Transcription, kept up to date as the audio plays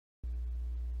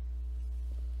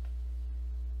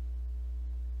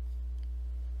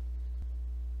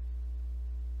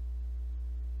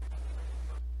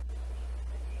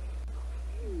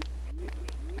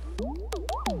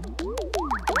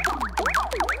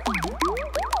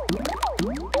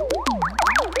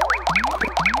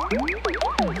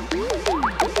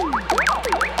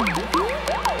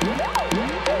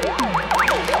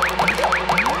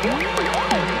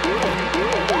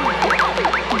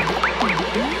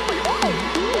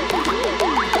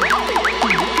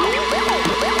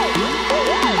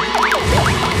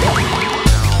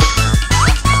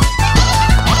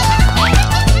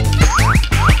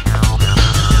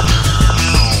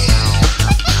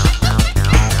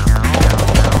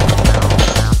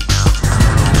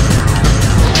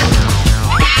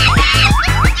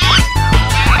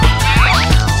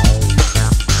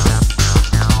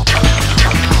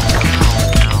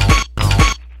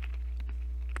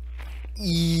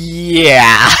Yeah,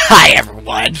 hi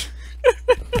everyone.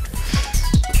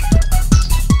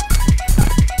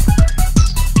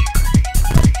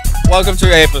 Welcome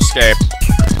to Ape Escape.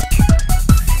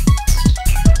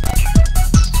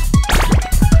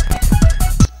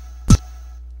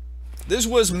 This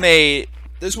was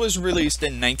released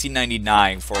in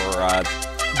 1999 for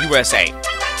USA.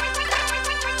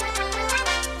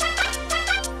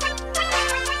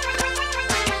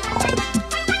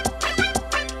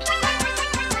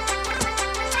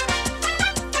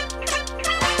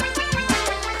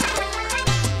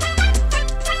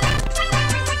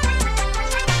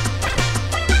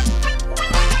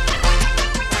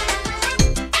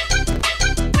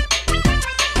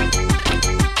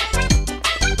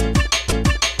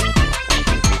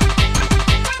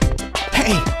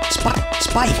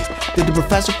 Spike, did the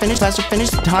professor finish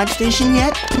the time station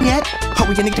yet? Are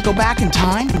we gonna get to go back in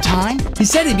time? He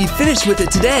said he'd be finished with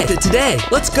it today.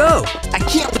 Let's go. I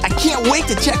can't wait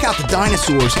to check out the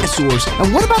dinosaurs.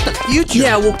 And what about the future?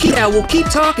 Yeah, we'll keep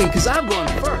talking because I'm going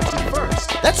first.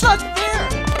 That's not fair.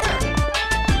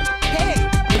 Hey,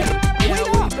 well,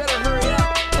 you better hurry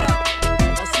up.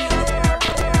 I'll see you there.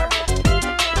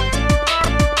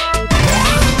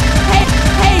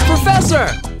 Hey, Professor!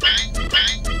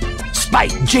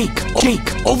 Spike,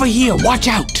 Jake, over here, watch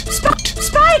out!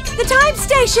 Spike, the time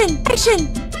station!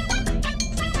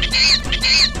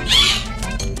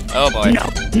 Oh boy.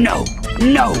 No,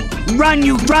 run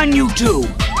you two!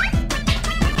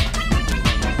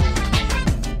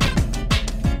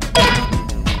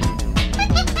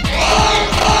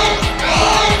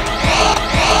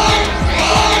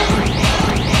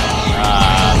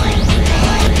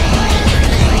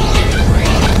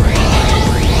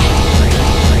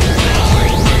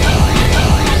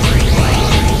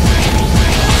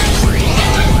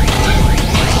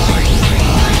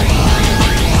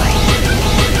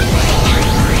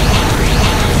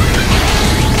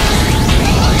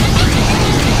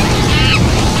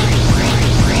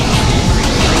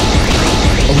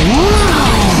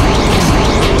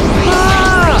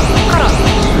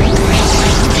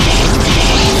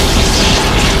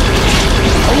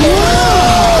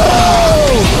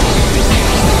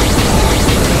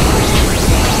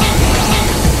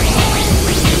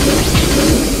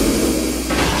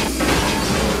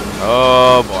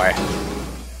 Oh boy.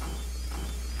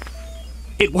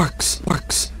 It works.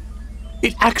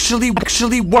 It actually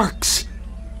works.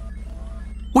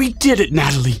 We did it,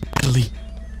 Natalie.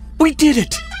 We did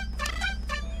it.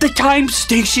 The time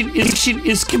station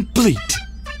is complete.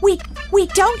 We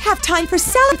don't have time for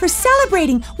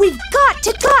celebrating. We've got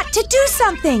to do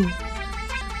something.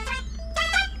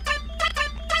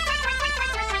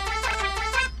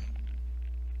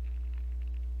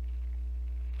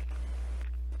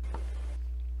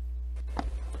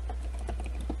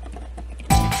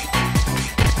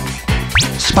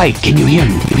 Spike, can you hear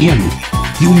me?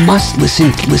 You must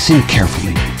listen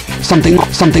carefully. Something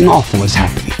awful has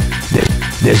happened.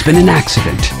 There's been an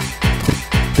accident.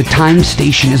 The time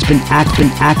station has been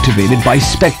activated by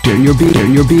Spectre, and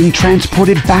you're being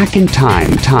transported back in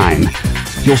time.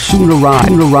 You'll soon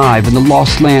arrive in the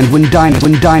lost land when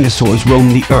dinosaurs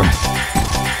roam the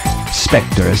Earth.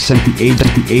 Spectre has sent the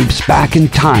apes back in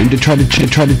time to try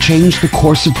to change the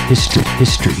course of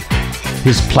history.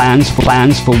 His plans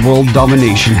for world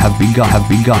domination have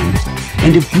begun.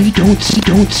 And if we don't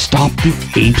stop the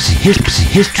apes,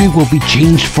 history will be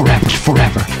changed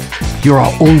forever. You're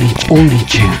our only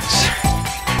chance.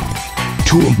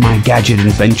 Two of my gadget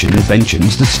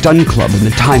inventions, the Stun Club and the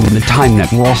Time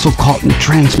Net, were also caught in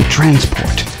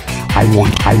transport. I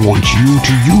want you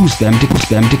to use them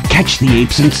to catch the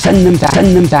apes and send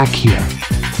them back here.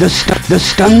 The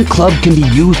Stun Club can be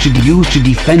used to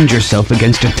defend yourself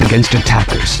against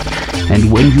attackers. And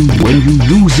when you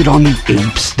use it on the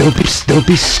apes, they'll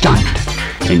be stunned.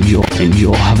 And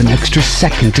you'll have an extra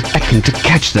second to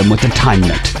catch them with the Time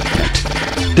Net.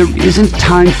 There isn't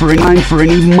time for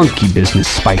any monkey business,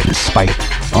 Spike.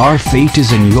 Our fate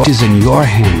is in your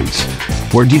hands.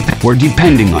 We're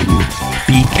depending on you.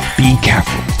 Be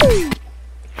careful.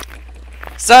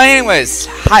 So anyways,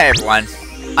 hi everyone.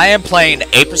 I am playing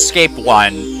Ape Escape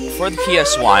 1 for the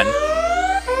PS1.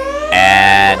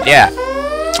 And yeah,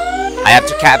 I have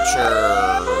to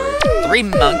capture 3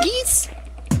 monkeys?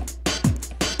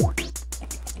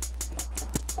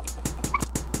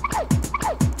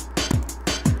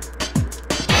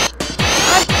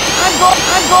 I'm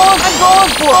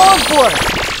going for it.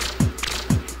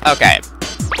 Okay.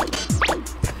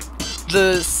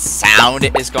 The sound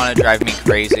is gonna drive me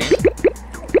crazy.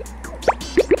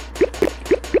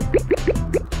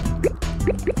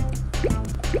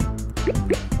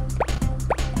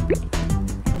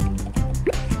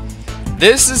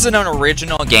 This is an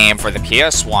original game for the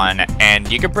PS1,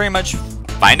 and you can pretty much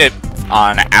find it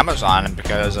on Amazon,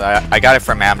 because I got it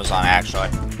from Amazon, actually,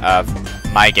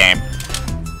 my game,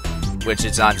 which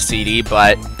is on CD,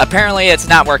 but apparently it's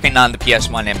not working on the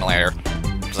PS1 emulator.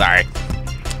 Sorry.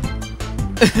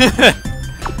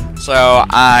 So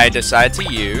I decided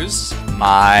to use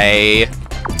my...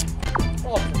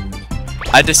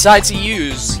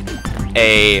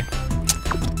 a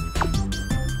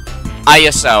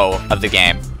ISO of the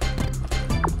game.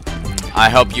 I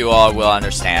hope you all will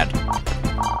understand.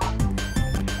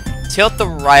 Tilt the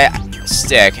right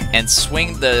stick and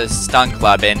swing the stun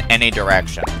club in any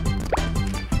direction.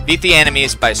 Beat the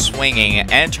enemies by swinging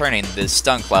and turning the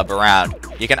stun club around.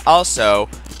 You can also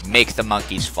make the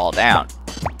monkeys fall down.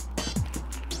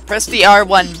 Press the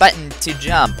R1 button to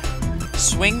jump.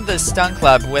 Swing the stun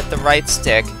club with the right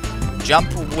stick.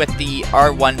 Jump with the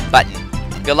R1 button.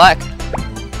 Good luck!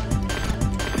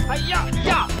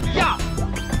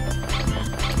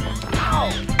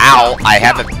 Ow! I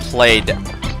haven't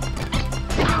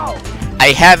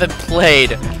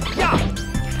played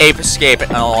Ape Escape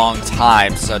in a long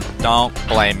time, so don't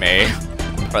blame me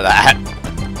for that.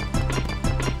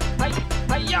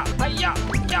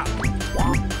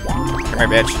 Come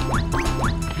here, bitch.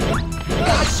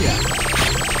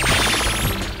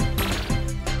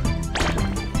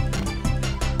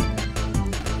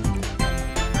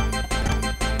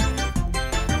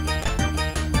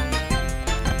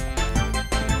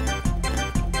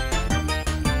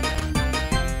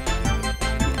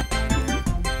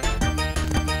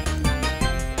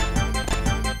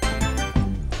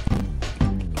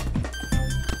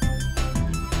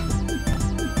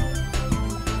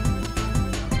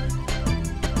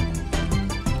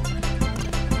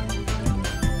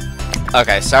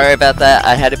 Okay, sorry about that.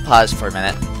 I had to pause for a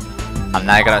minute. I'm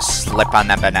not gonna slip on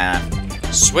that banana.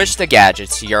 Switch the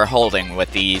gadgets you're holding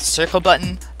with the circle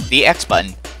button, the X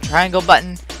button, triangle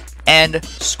button, and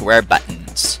square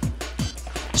buttons.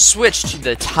 Switch to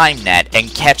the time net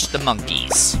and catch the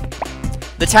monkeys.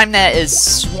 The time net is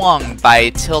swung by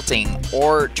tilting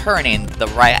or turning the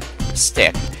right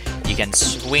stick. You can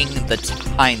swing the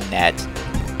time net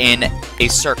in a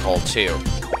circle too.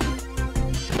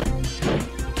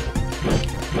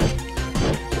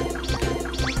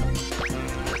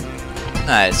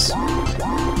 Nice.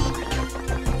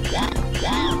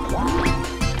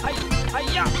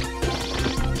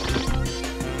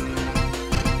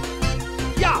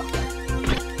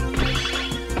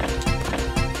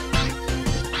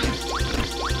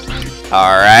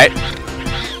 Alright.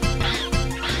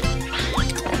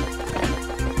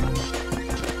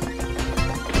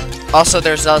 Also,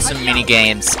 there's also mini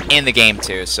games in the game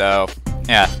too, so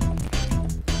yeah.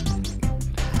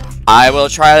 I will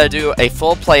try to do a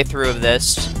full playthrough of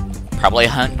this, probably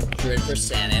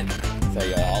 100% it for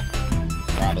y'all.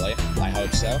 Probably. I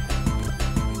hope so.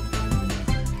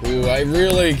 Ooh, I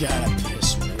really gotta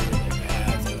piss really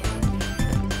bad though.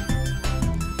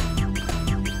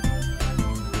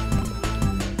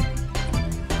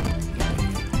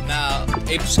 Now,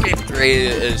 Ape Escape 3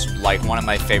 is like one of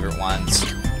my favorite ones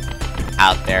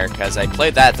out there, because I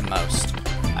played that the most.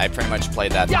 I pretty much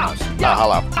played that the most. Oh,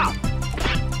 hello.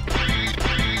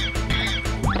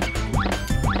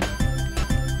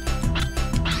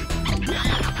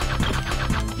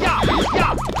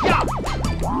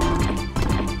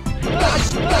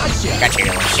 Got you,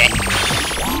 little shit.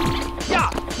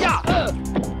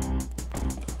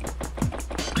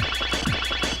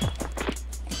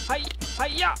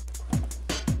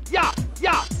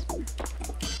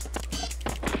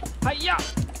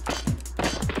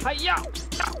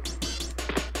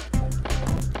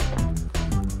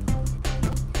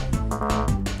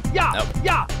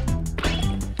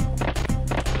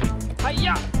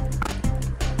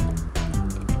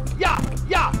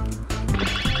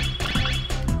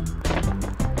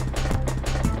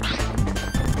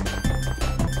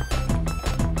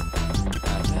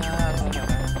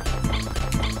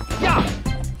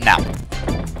 Now,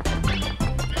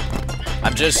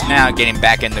 I'm just now getting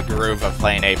back in the groove of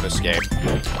playing Ape Escape.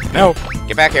 No!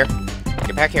 Get back here!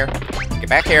 Get back here! Get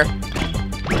back here!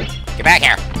 Get back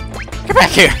here! Get back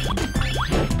here!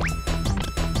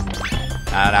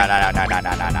 No, no, no, no, no, no,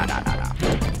 no, no, no, no, no.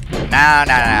 No,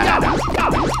 no, no, no, no.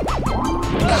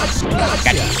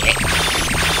 Got you, shit.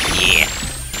 Yeah.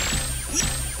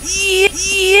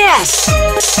 Yes!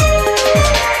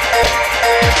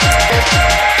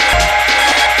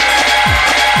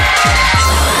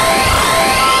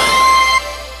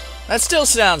 That still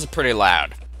sounds pretty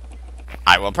loud.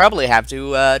 I will probably have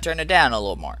to turn it down a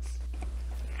little more.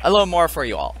 A little more for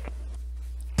you all.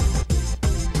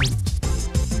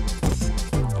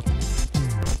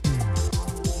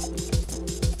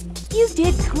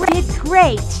 did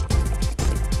great.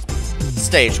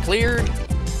 Stage cleared.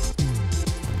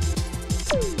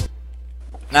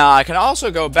 Now I can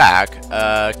also go back,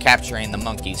 capturing the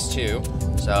monkeys too.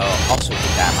 So also keep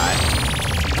that in mind.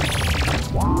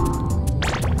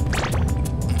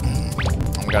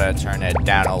 I'm gonna turn it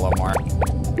down a little more.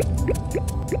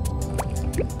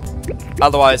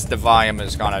 Otherwise the volume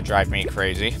is gonna drive me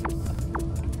crazy.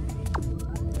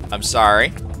 I'm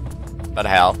sorry, but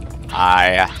hell,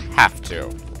 I have to.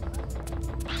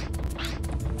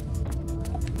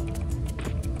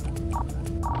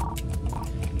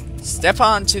 Step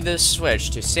onto this switch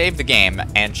to save the game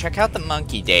and check out the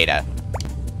monkey data.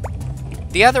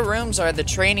 The other rooms are the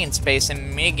training space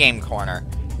and minigame corner.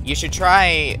 You should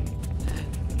try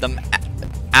them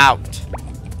out.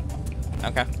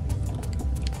 Okay.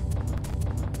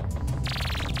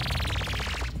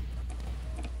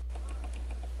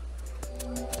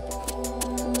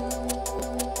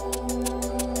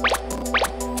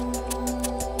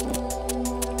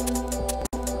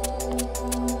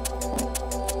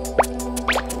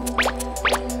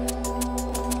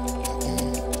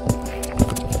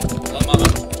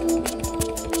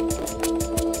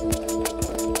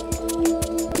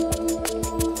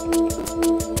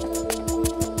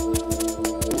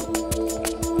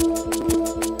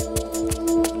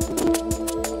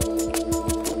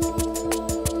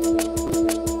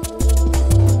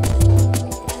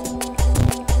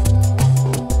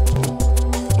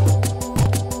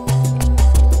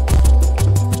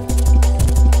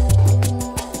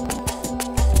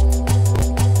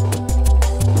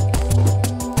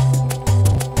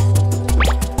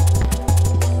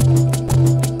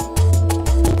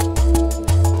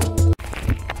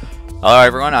 Hello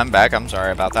everyone, I'm back. I'm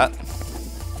sorry about that.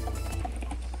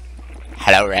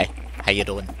 Hello Ray, how you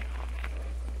doing?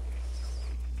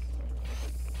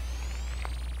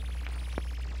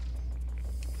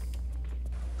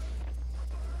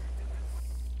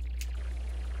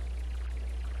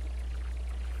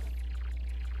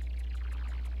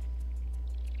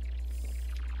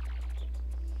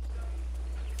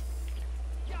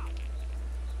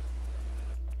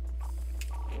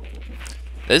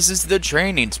 This is the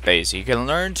training space. You can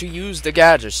learn to use the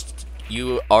gadgets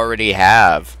you already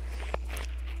have.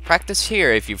 Practice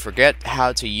here if you forget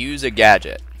how to use a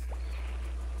gadget.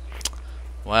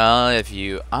 Well, if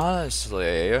you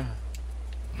honestly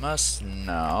must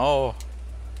know.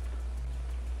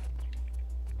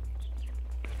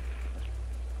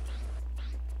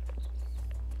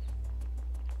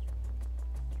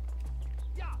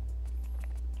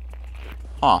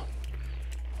 Huh.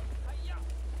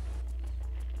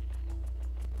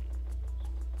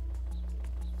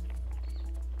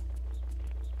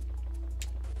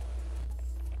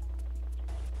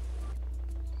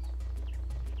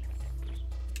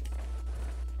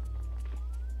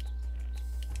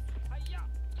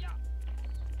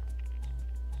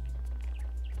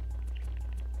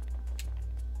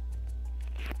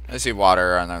 I see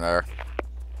water under there.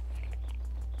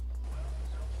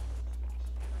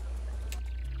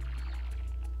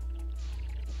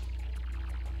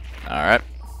 Alright.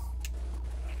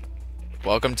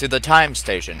 Welcome to the time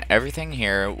station. Everything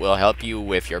here will help you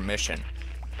with your mission.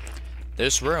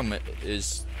 This room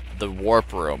is the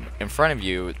warp room. In front of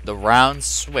you, the round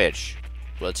switch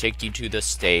will take you to the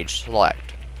stage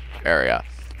select area.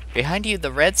 Behind you,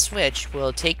 the red switch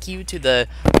will take you to the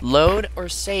load or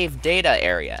save data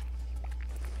area.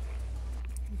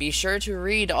 Be sure to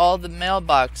read all the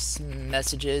mailbox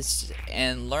messages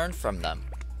and learn from them.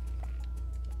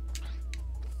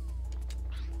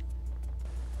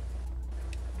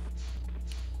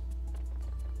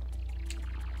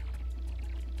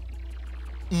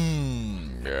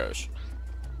 Yes.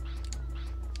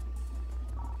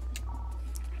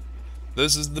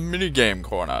 This is the minigame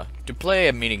corner. To play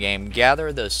a minigame,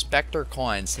 gather the Spectre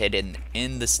coins hidden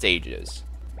in the stages.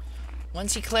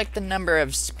 Once you collect the number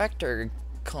of Spectre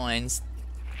coins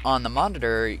on the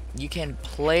monitor, you can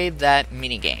play that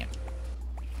minigame.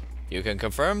 You can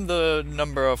confirm the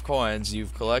number of coins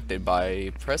you've collected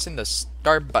by pressing the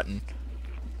start button.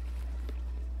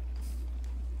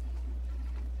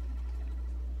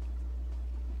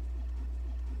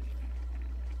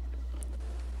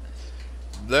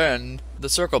 Then the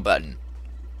circle button.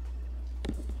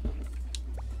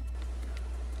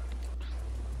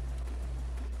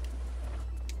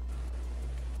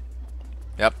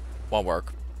 Yep, won't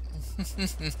work.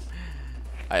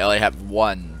 I only have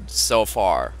one so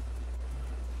far.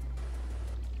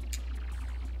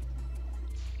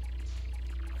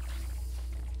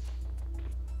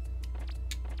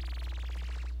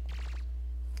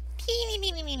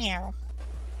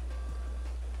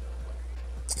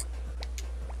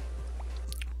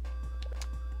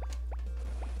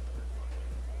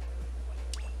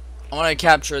 I want to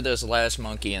capture this last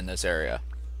monkey in this area.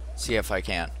 See if I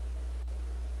can.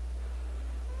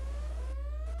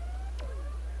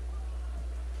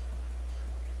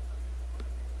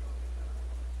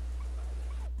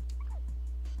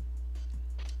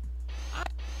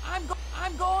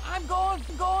 I'm going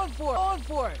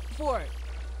for it.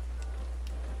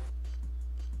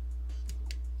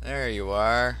 There you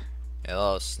are, you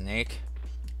little sneak.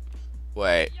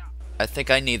 Wait, I think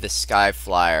I need the sky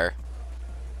flyer.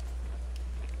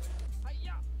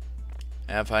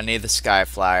 Yep, I need the sky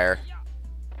flyer.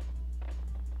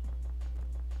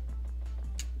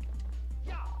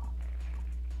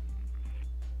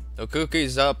 The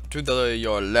cookies up to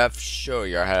your left show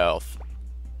your health.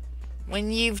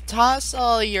 When you've tossed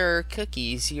all your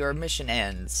cookies, your mission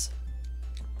ends.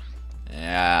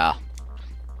 Yeah.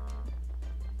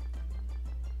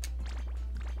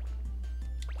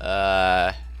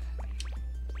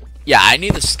 Yeah, I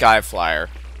need the sky flyer.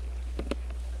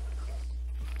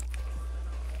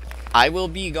 I will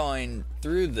be going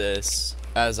through this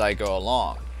as I go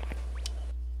along.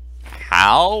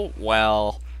 How?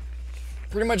 Well,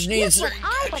 pretty much needs. Look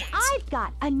what I've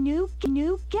got a new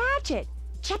gadget.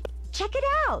 Check it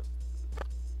out.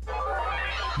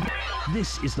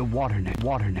 This is the water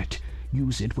net.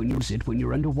 Use it when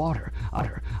you're underwater.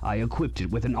 I equipped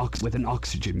it with an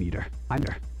oxygen meter.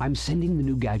 I'm sending the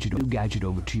new gadget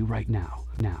over to you right now.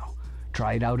 Now,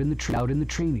 try it out in the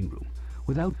training room.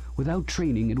 Without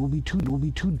training, it will be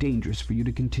too dangerous for you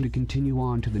to continue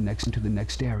on to the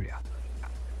next area.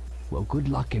 Well, good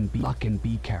luck and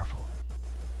be careful.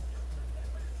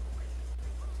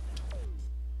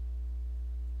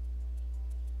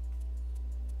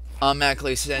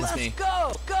 Automatically sends me.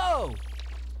 Go!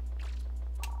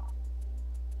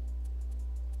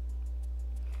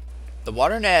 The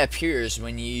water net appears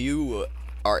when you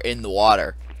are in the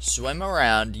water. Swim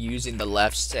around using the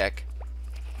left stick.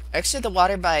 Exit the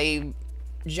water by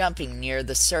jumping near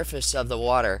the surface of the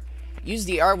water. Use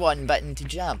the R1 button to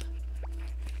jump.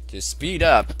 To speed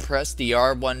up, press the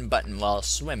R1 button while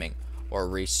swimming or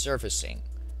resurfacing.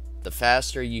 The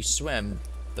faster you swim,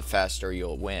 the faster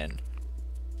you'll win.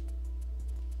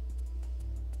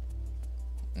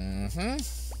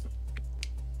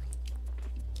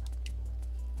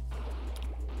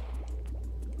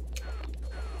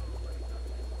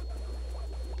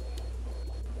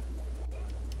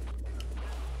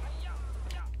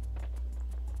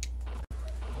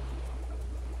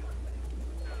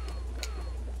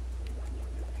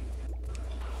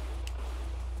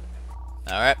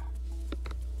 Alright.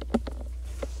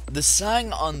 The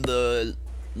sign on the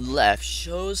left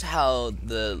shows how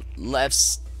the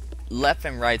left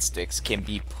and right sticks can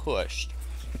be pushed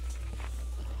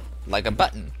like a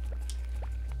button.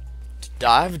 To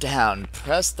dive down,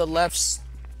 press the left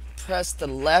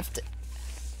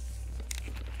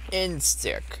in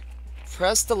stick.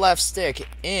 Press the left stick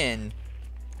in.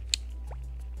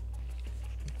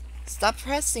 Stop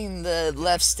pressing the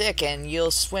left stick and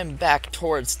you'll swim back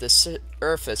towards the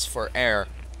surface for air.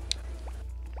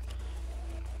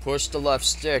 Push the left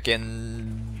stick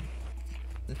in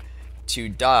to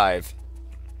dive.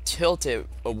 Tilt it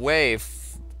away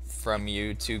from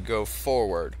you to go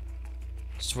forward.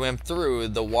 Swim through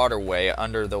the waterway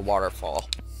under the waterfall.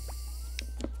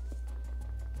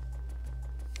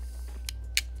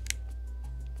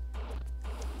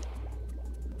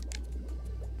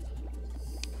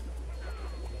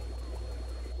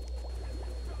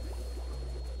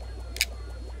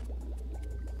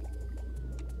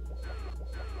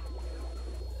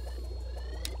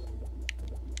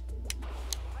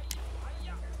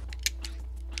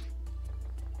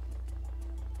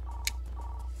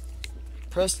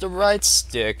 Press the right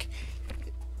stick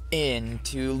in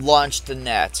to launch the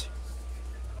net.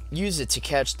 Use it to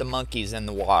catch the monkeys in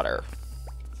the water.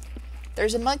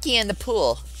 There's a monkey in the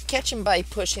pool. Catch him by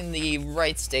pushing the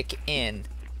right stick in,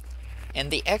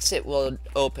 and the exit will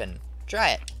open. Try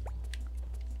it.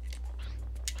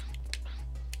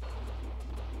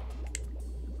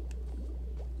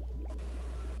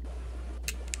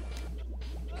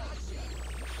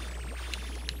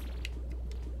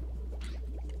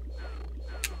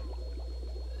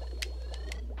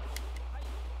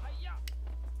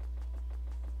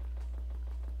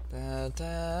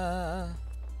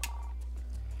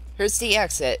 Here's the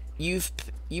exit. You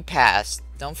passed.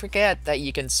 Don't forget that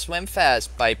you can swim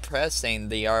fast by pressing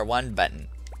the R1 button.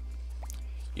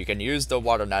 You can use the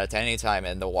water net at any time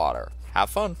in the water. Have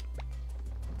fun.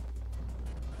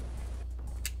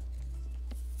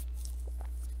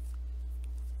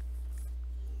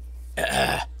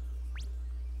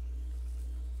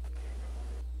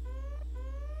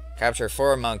 Capture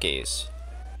 4 monkeys.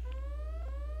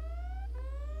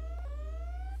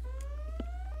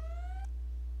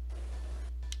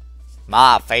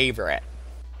 My favorite.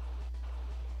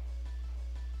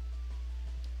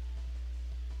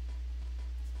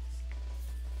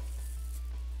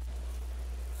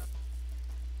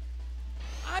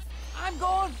 I'm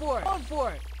going for it. Going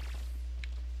for it.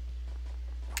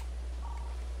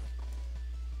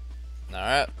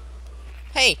 Alright.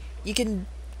 Hey, you can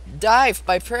dive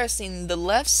by pressing the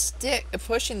left stick,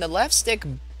 pushing the left stick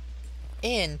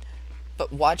in,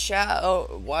 but watch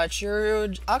out, watch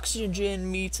your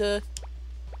oxygen meter.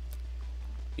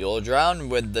 You'll drown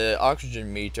when the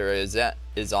oxygen meter is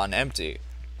on empty.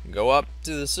 Go up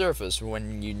to the surface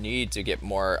when you need to get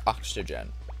more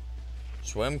oxygen.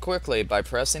 Swim quickly by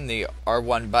pressing the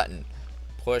R1 button.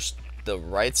 Push the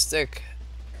right stick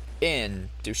in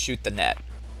to shoot the net.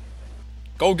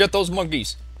 Go get those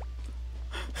monkeys!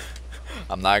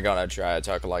 I'm not gonna try to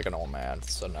talk like an old man,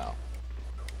 so no.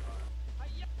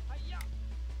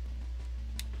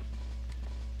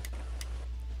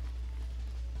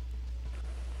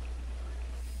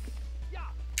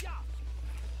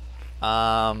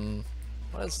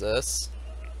 What is this?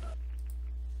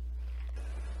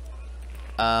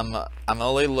 I'm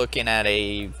only looking at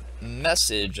a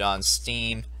message on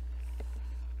Steam.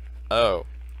 Oh.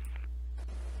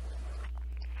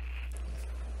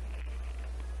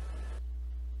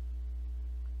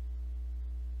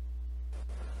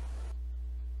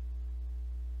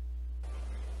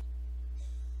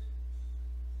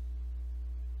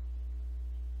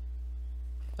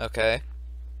 Okay.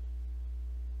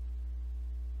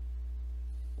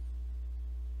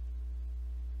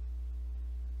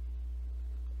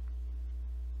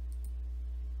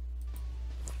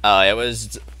 Oh,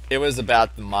 it was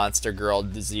about the monster girl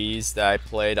disease that I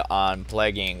played on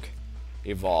Plaguing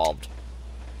Evolved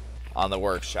on the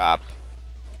workshop.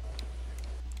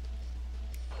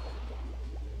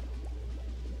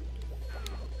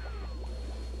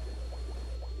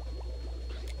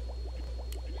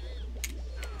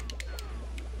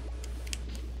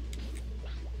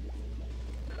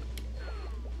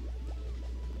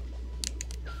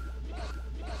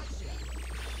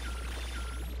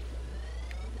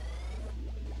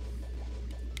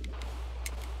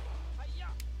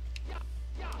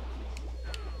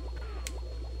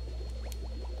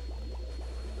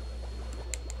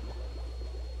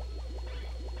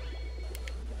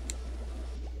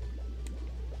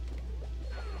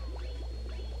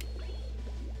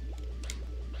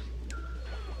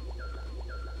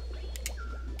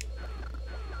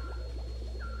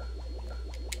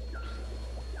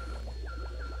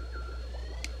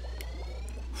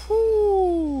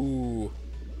 Whoo!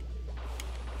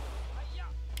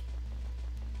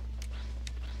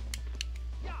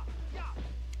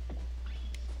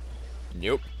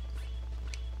 Nope.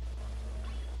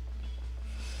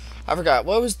 I forgot,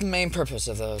 what was the main purpose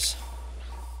of those?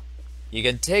 You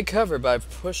can take cover by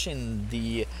pushing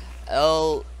the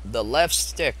left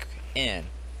stick in.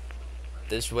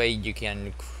 This way you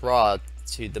can crawl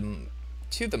to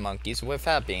the monkeys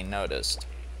without being noticed.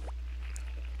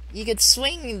 You could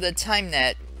swing the time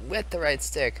net with the right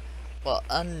stick while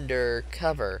under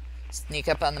cover. Sneak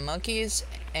up on the monkeys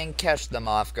and catch them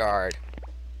off guard.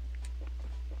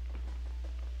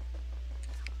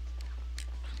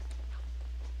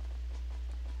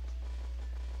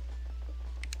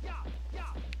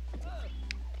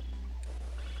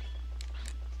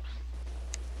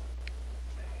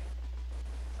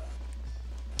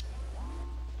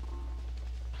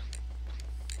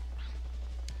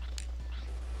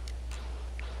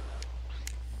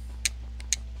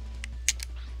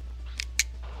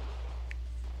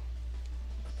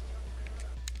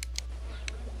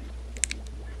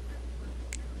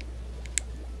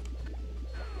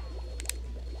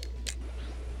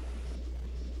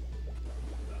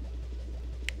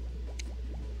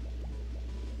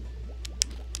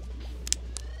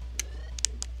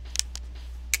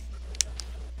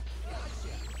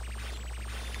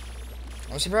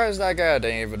 I'm surprised that guy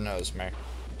didn't even notice me.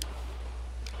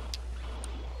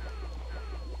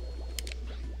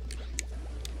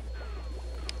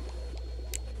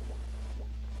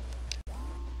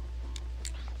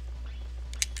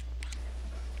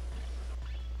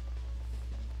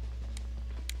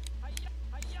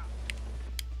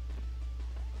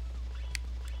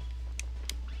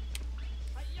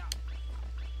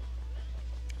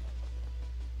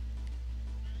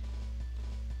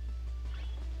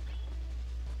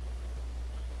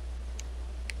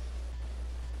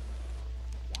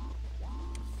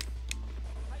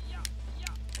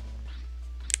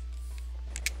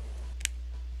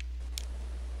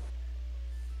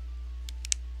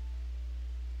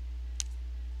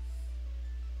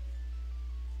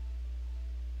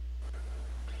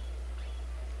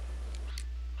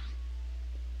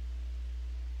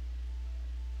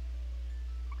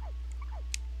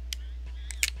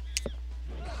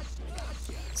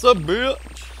 What's up,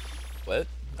 bitch? What?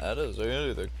 That doesn't say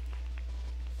anything.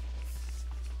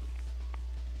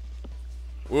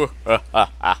 Woo, ha,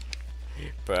 ha, ha.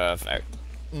 Perfect.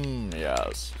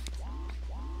 Yes.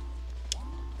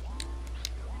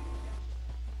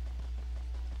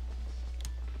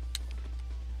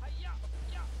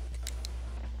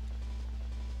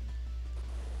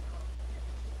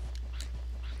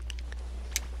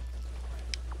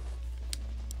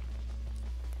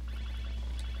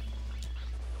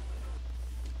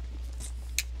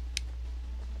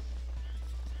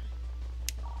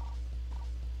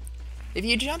 If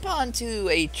you jump onto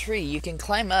a tree, you can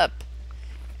climb up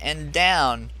and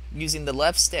down using the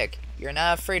left stick. You're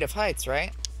not afraid of heights,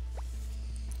 right?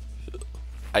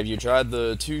 Have you tried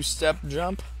the two-step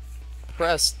jump?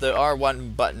 Press the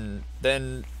R1 button,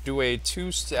 then do a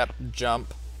two-step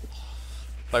jump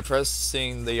by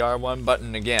pressing the R1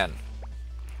 button again.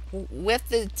 With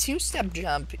the two-step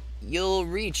jump, you'll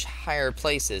reach higher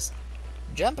places.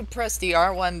 Jump and press the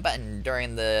R1 button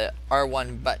during the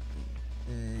R1 button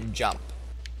jump.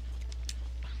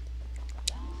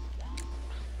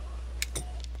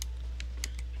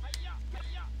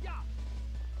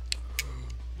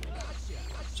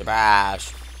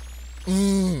 Shabash.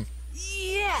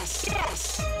 Yes!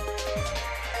 Yes!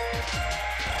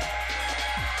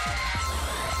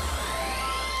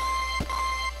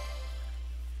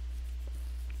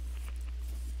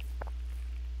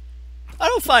 I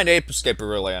don't find Ape Escape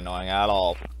really annoying at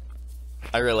all.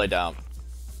 I really don't.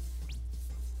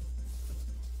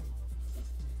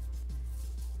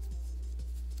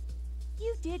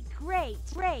 You did great.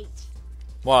 Great.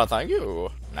 Well, thank you,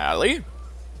 Natalie.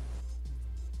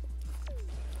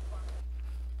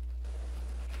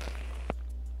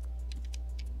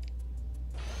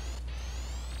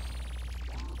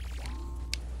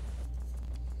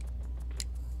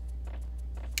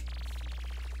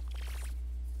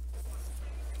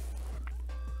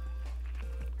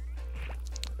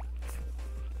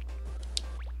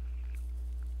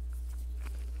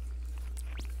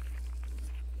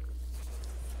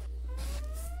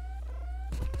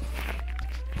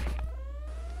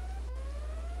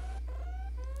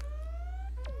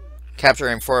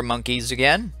 Capturing 4 monkeys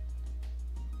again.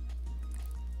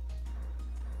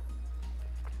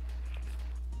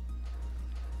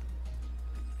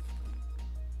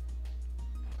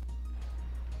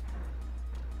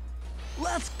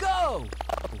 Let's go!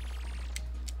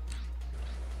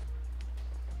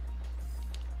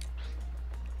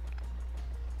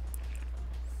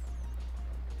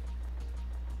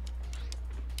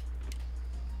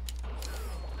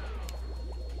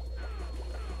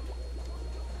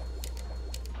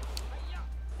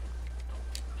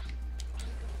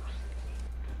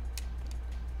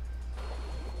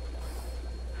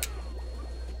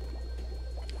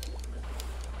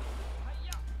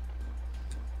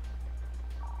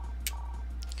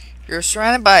 You're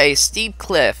surrounded by a steep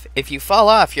cliff. If you fall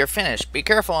off, you're finished. Be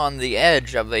careful on the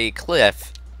edge of a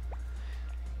cliff.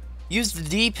 Use the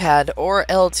D-pad or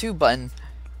L2 button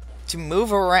to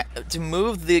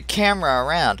move the camera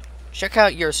around. Check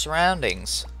out your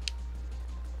surroundings.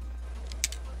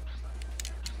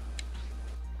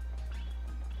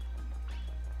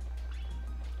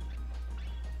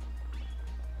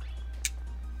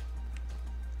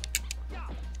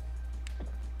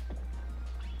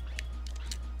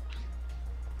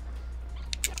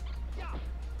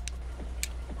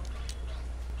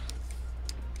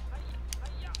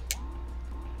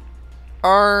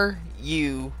 Are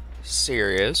you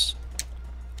serious?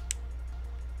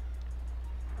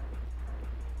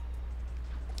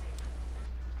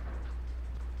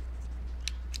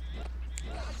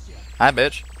 Hi,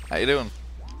 bitch. How you doing?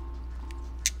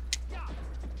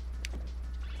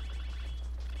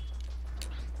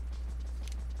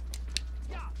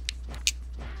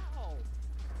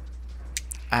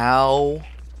 Ow.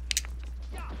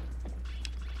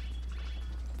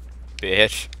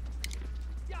 Bitch.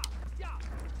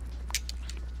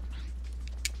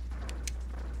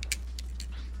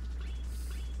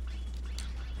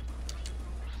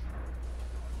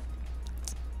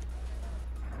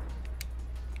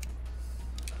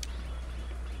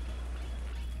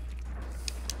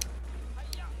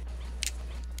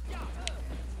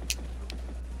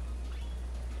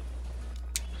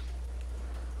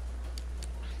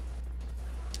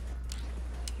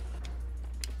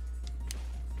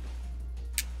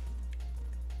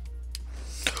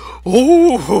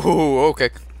 Ooh,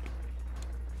 okay.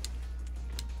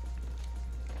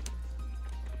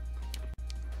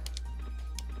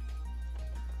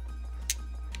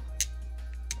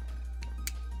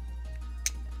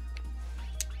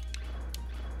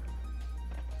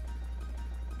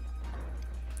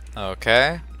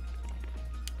 Okay.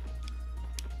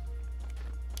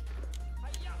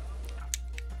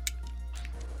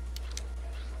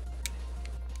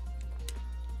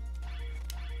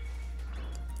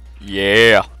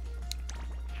 Yeah.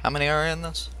 How many are in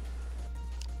this?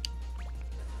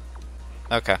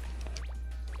 Okay.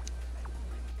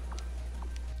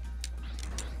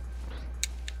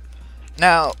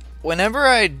 Now, whenever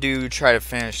I do try to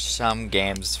finish some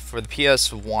games for the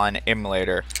PS1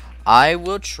 emulator, I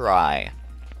will try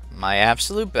my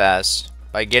absolute best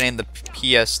by getting the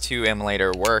PS2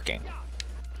 emulator working.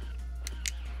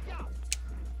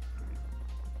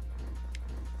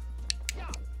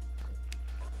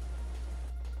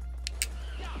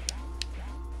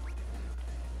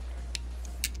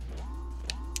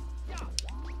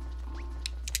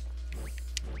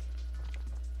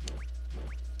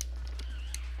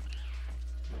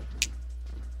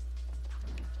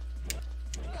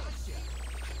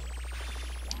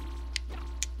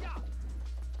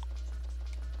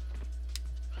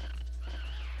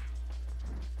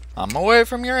 I'm away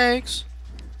from your eggs.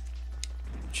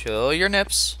 Chill your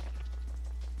nips.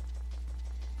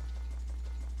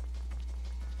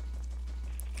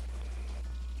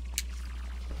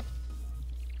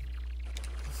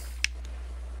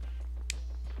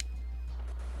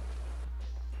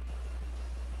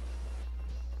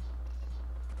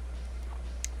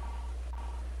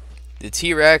 The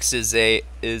T-Rex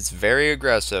is very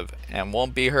aggressive and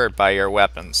won't be hurt by your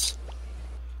weapons.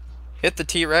 Hit the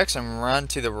T-Rex and run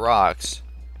to the rocks.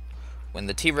 When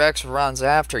the T-Rex runs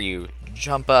after you,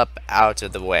 jump up out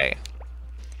of the way.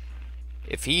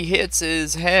 If he hits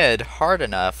his head hard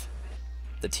enough,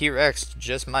 the T-Rex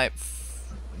just might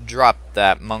drop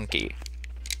that monkey.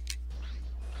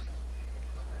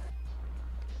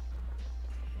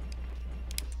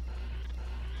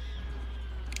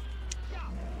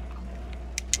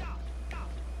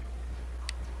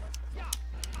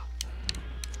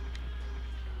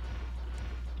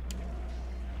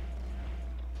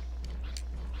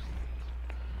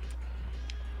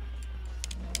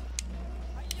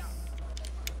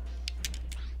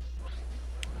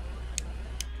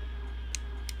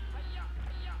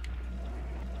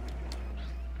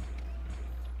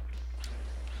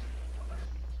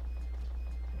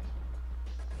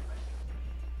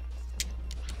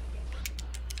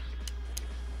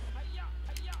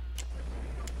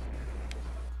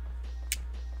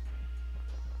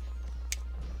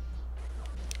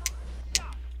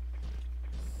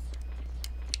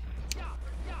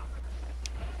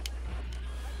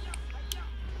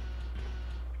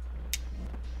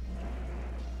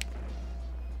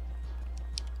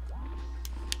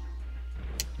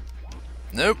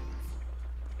 Nope.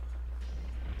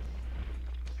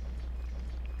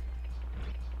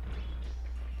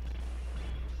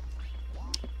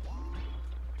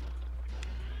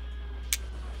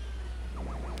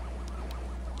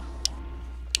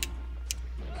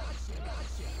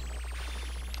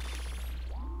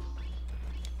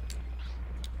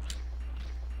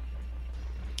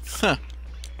 Huh.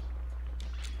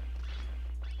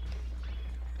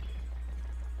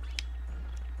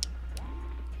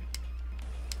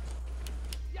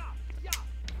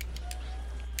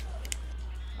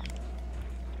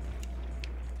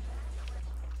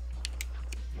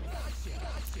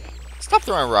 Stop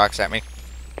throwing rocks at me.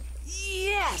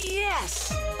 Yes!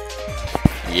 Yes!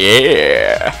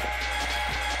 Yeah.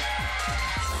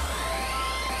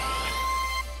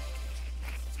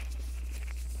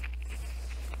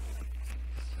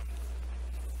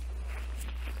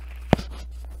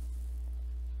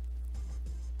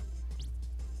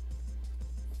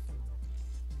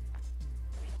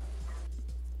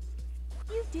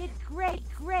 You did great,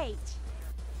 great!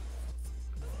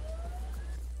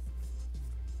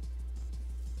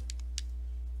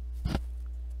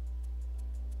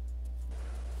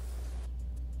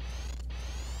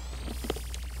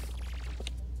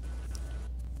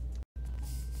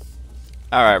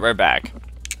 Alright, we're back.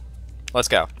 Let's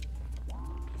go.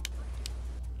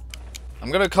 I'm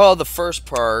gonna call the first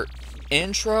part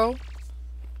Intro,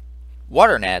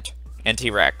 Waternet, and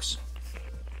T-Rex.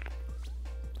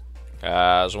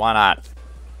 'Cause why not?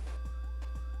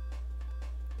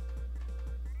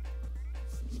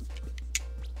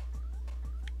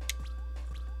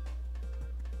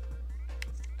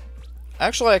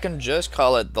 Actually, I can just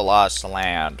call it The Lost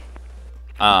Land.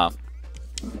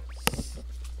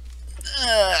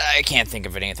 I can't think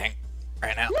of anything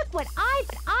right now. Look what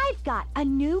I've got! A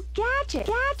new gadget!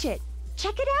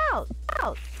 Check it out!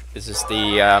 Is this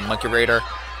the monkey radar?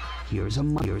 Here's a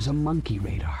monkey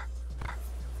radar.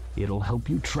 It'll help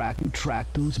you track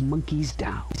those monkeys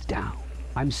down.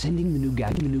 I'm sending the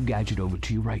new gadget over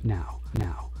to you right now.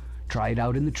 Try it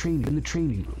out in the training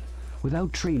room.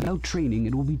 Without training,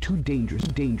 it will be too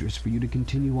dangerous for you to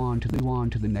continue on to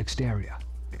the next area.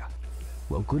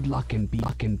 Well, good luck and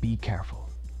be careful.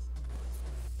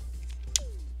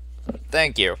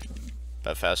 Thank you,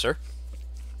 Professor.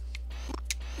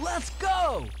 Let's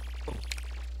go!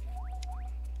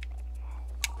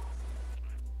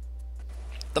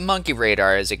 The monkey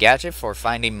radar is a gadget for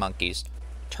finding monkeys.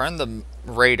 Turn the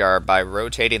radar by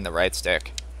rotating the right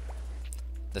stick.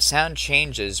 The sound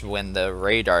changes when the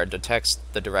radar detects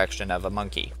the direction of a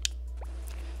monkey.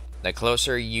 The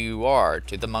closer you are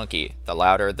to the monkey, the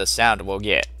louder the sound will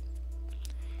get.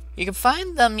 You can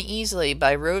find them easily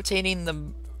by rotating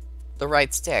the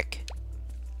right stick.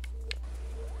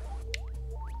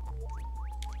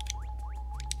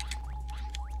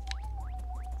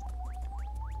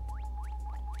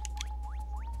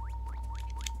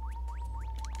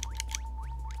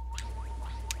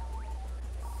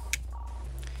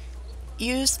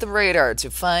 Use the radar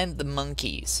to find the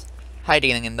monkeys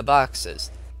hiding in the boxes.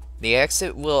 The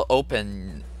exit will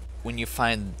open when you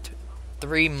find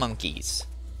 3 monkeys.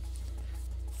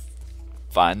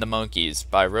 Find the monkeys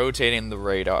by rotating the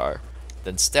radar,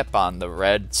 then step on the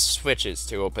red switches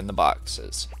to open the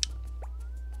boxes.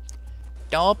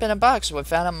 Don't open a box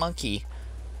without a monkey,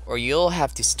 or you'll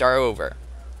have to start over.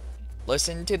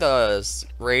 Listen to the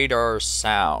radar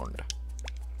sound.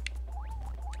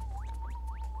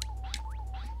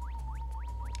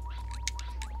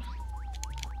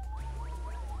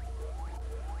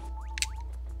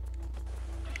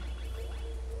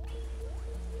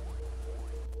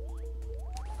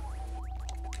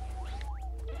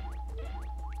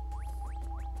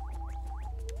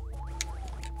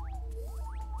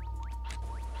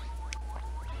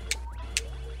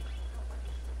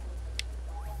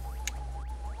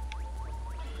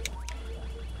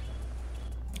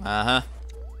 Uh-huh.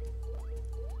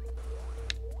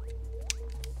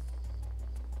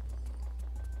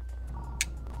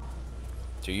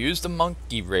 To use the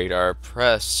monkey radar,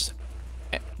 press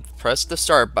the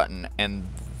start button and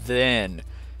then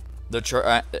the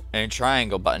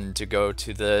triangle button to go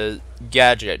to the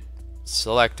gadget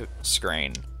select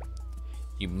screen.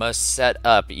 You must set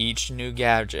up each new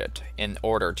gadget in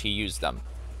order to use them.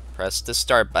 Press the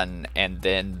start button and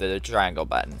then the triangle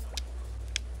button.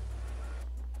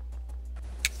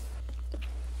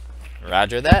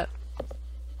 Roger that.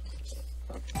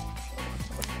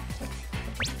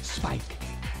 Spike,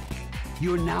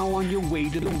 you're now on your way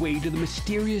to the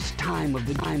mysterious time of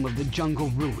the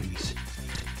jungle ruins.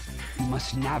 You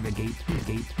must navigate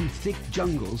through thick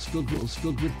jungles filled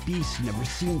with beasts never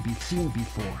seen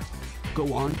before.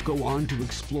 Go on to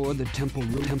explore the temple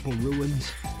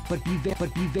ruins, but be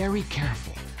very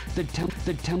careful. The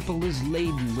temple is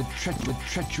laden with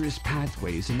treacherous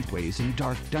pathways and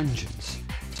dark dungeons.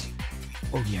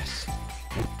 Oh yes,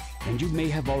 and you may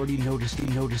have already noticed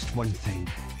one thing.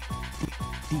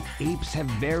 The apes have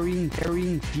varying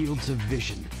fields of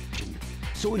vision.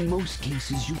 So in most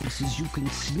cases you can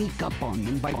sneak up on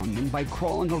them by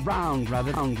crawling around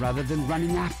rather than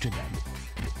running after them.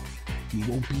 You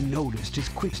won't be noticed as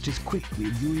quickly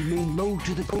if you remain low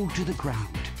to the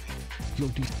ground.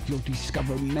 You'll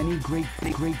discover many great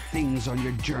things on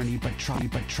your journey, but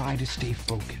try to stay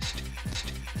focused.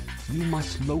 You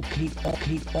must locate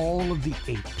all of the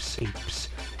apes.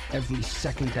 Every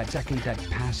second that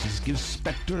passes gives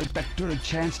Spectre a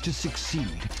chance to succeed.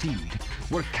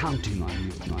 We're counting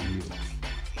on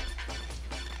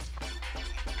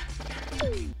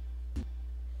you.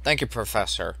 Thank you,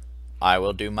 Professor. I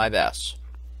will do my best.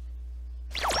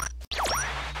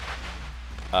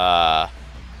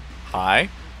 Hi?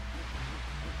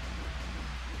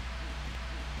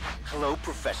 Hello,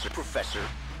 Professor.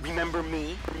 Remember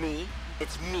me?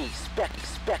 It's me,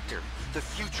 Spectre, the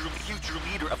future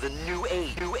leader of the new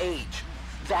age.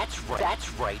 That's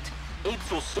right.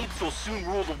 Apes will soon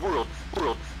rule the world,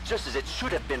 just as it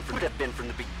should have been from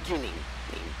the beginning.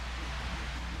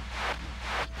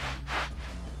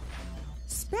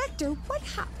 Spectre,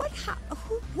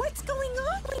 what's going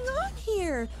on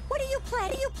here? What are you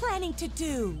planning to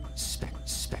do?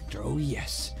 Spectre, oh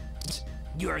yes.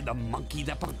 You're the monkey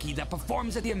that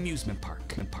performs at the amusement park.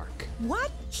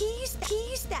 What? He's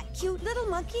that cute little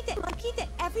monkey that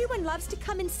everyone loves to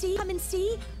come and see?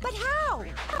 But how?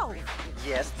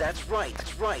 Yes, that's right.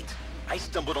 I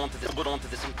stumbled onto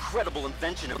this incredible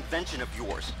invention of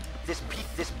yours. This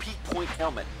peak point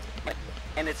helmet.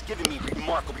 And it's given me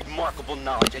remarkable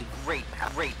knowledge and great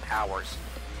powers.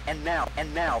 And now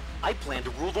I plan to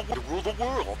rule the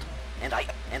world. And I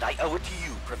owe it to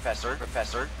you, Professor.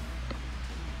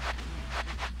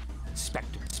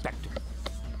 Spectre.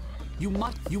 You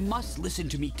must listen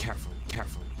to me carefully.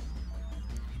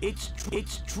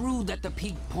 It's true that the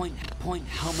peak point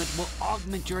helmet will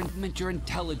augment your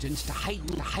intelligence to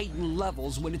heighten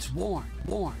levels when it's worn.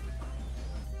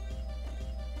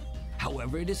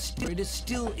 However, it is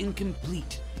still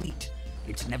incomplete.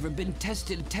 It's never been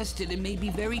tested and may be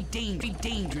very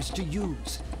dangerous to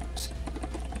use.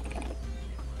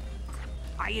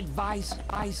 I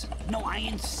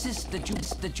insist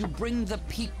that you bring the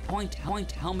peak point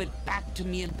helmet back to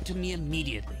me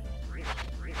immediately.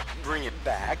 Bring it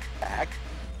back?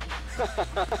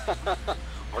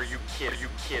 Are you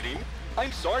kidding?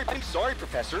 I'm sorry,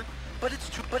 Professor, but it's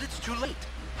too late.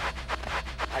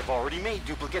 I've already made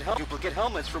duplicate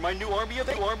helmets for my new army of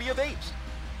apes.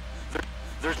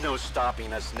 There's no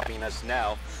stopping us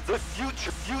now. The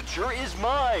future is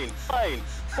mine.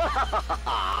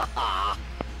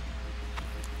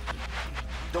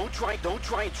 Don't try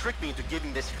and trick me into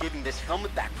giving this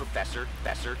helmet back, Professor.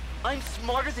 I'm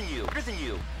smarter than you.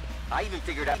 I even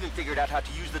figured out how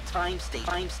to use the time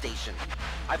station.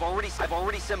 I've already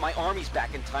sent my armies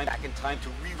back in time to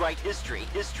rewrite history.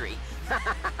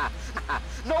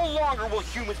 No longer will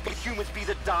humans be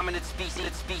the dominant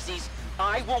species.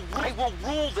 I will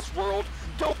rule this world.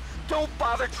 Don't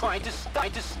bother trying to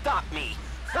stop me.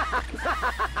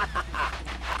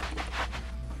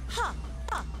 Huh.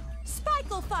 Spike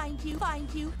will find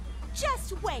you.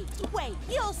 Just wait,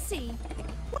 you'll see.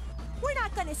 We're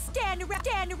not gonna stand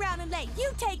around and let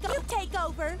you take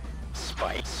over.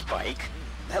 Spike?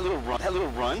 That little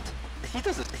runt? He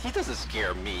doesn't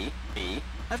scare me.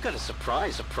 I've got a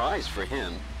surprise for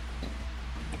him.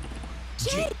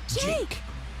 Jake!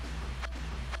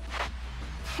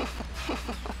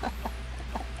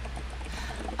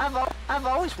 I've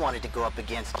always wanted to go up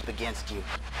against you.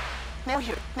 Now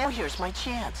here's my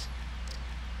chance.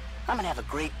 I'm gonna have a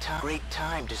great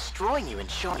time destroying you and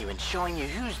showing you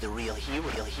who's the real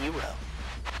hero.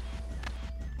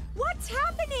 What's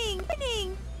happening?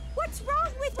 What's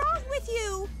wrong with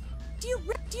you? Do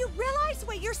you realize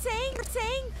what you're saying?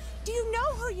 Do you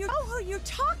know who you're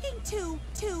talking to?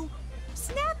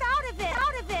 Snap out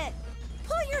of it.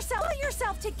 Pull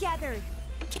yourself together.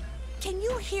 Can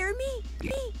you hear me?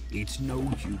 It's no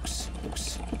use.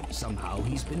 Somehow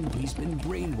he's been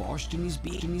brainwashed and he's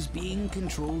being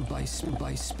controlled by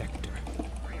Spectre.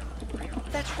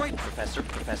 That's right, Professor.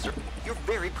 You're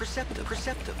very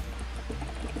perceptive.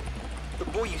 The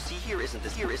boy you see here isn't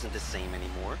the same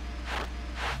anymore.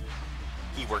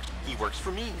 He works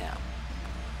for me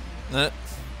now.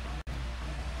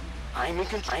 I'm in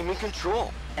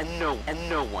control, and no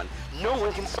one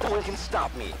can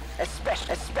stop me,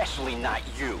 especially not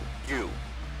you.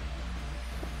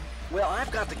 Well,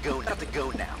 I've got to go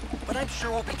now, but I'm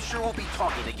sure we'll be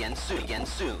talking again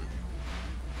soon.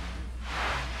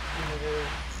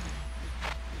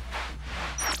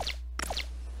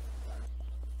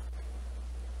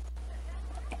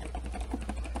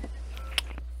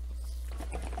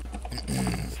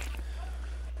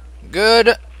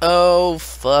 Good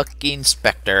fucking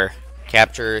Spectre.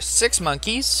 Capture 6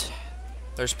 monkeys.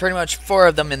 There's pretty much 4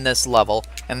 of them in this level,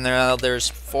 and there's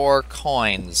 4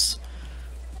 coins.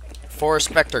 4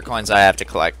 Spectre coins I have to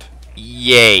collect.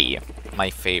 Yay! My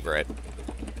favorite.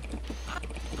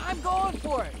 I'm going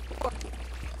for it.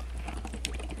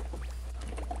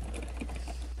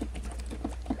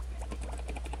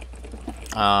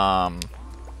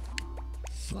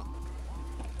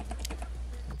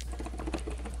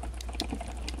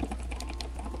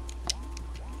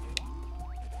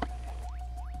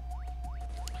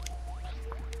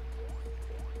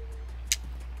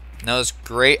 Those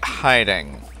great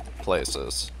hiding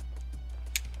places.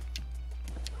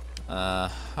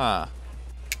 It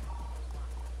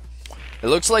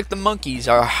looks like the monkeys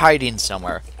are hiding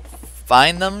somewhere.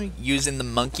 Find them using the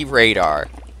monkey radar.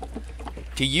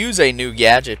 To use a new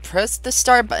gadget, press the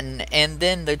start button and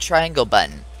then the triangle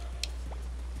button.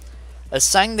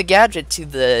 Assign the gadget to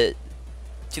the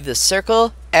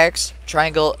circle, X,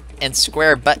 triangle, and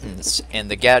square buttons in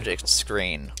the gadget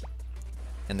screen.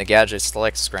 In the gadget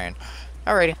select screen.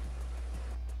 Alrighty.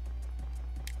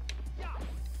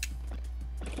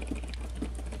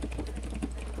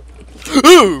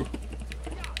 Ooh!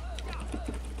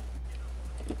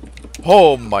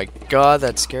 Oh my god,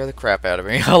 that scared the crap out of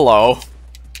me. Hello.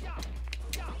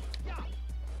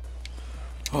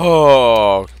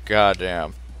 Oh,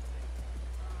 goddamn.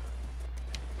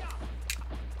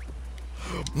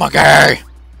 Monkey!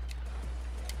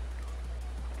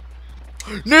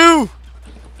 No!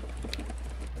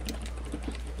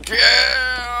 Get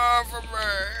off of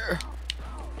me!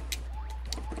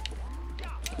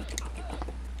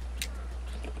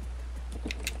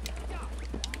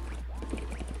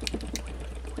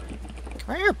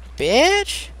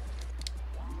 bitch!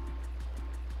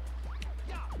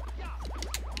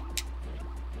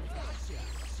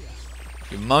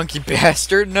 You monkey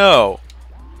bastard, no!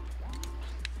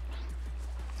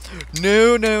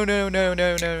 No, no, no, no,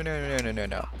 no, no, no, no, no, no,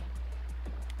 no.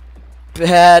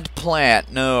 Bad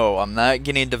plant, no, I'm not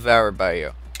getting devoured by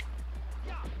you.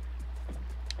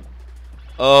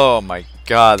 Oh my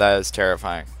god, that is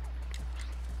terrifying.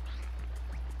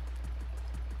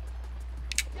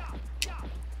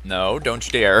 No, don't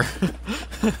you dare.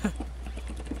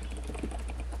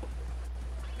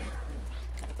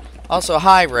 Also,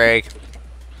 hi, Ray.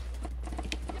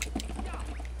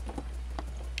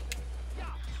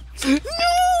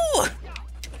 No!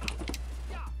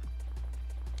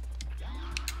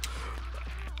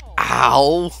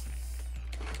 Ow!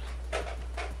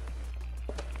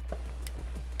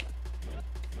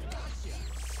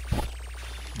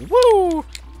 Woo!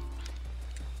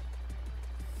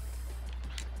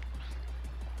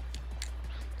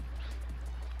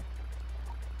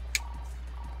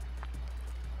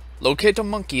 Locate a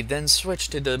monkey, then switch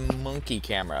to the monkey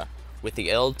camera with the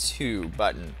L2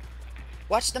 button.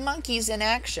 Watch the monkeys in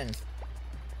action.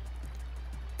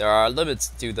 There are limits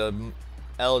to the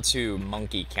L2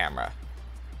 monkey camera.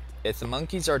 If the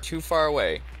monkeys are too far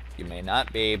away, you may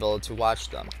not be able to watch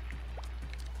them.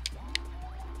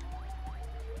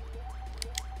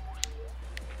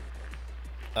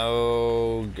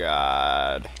 Oh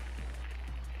god.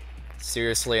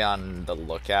 Seriously on the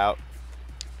lookout?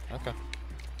 Okay.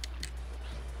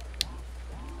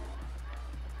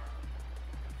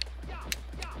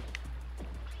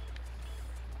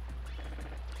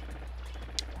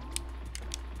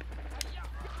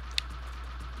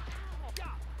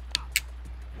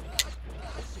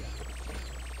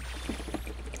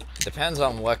 Depends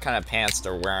on what kind of pants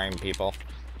they're wearing, people.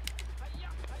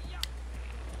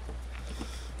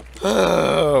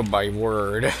 Oh my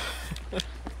word.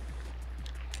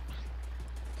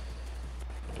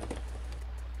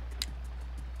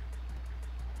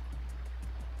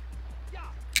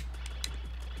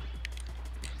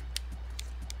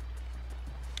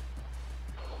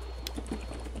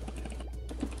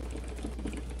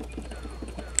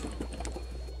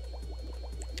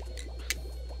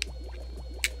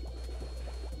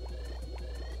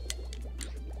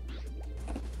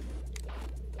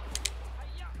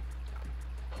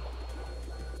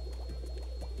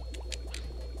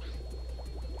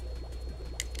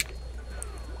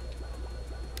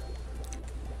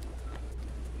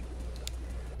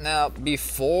 Now,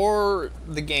 before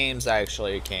the games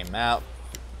actually came out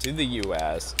to the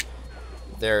US,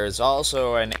 there's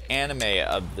also an anime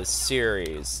of the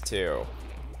series, too.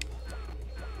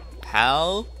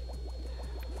 How?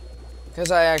 Because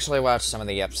I actually watched some of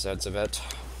the episodes of it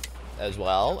as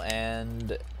well,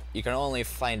 and you can only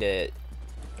find it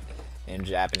in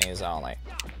Japanese only.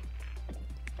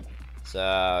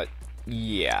 So,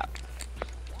 yeah.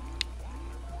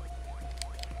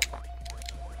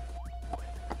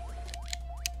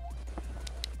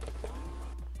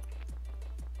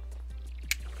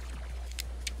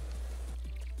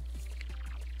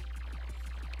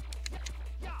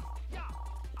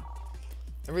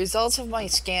 The results of my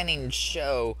scanning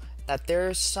show that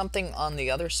there's something on the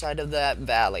other side of that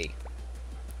valley.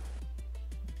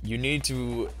 You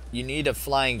need a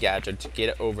flying gadget to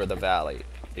get over the valley.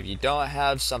 If you don't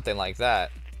have something like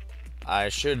that, I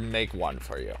should make one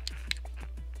for you.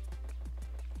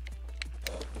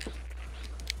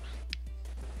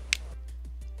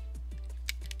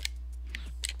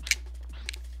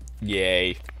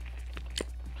 Yay.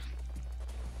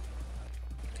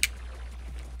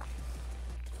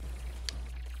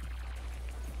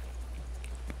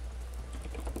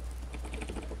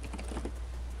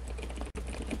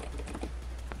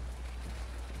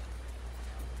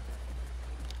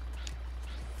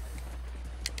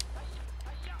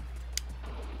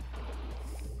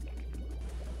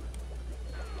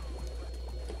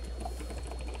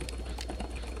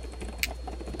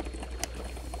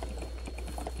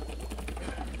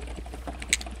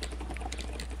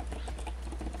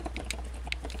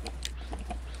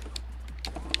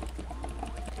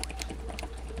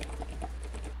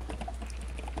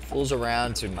 Fools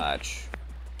around too much.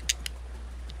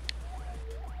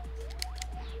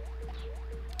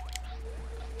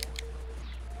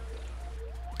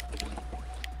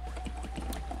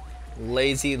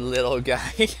 Lazy little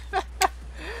guy.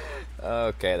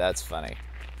 Okay, that's funny.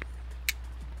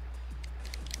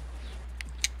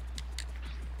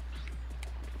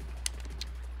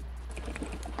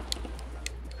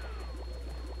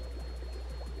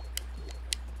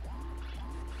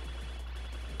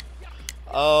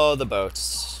 Oh, the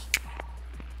boats.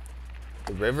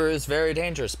 The river is very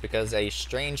dangerous because a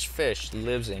strange fish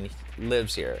lives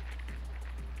here.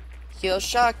 He'll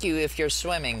shock you if you're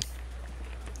swimming.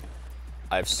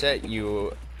 I sent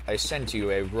you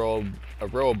a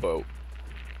rowboat.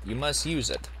 You must use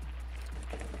it.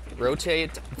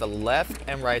 Rotate the left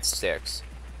and right sticks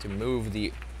to move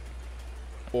the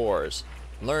oars.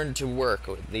 Learn to work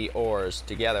the oars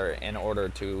together in order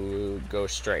to go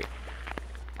straight.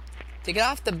 To get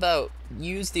off the boat,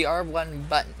 use the R1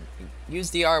 button. Use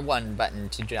the R1 button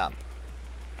to jump.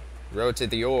 Rotate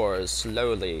the oars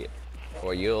slowly,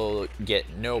 or you'll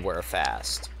get nowhere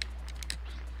fast.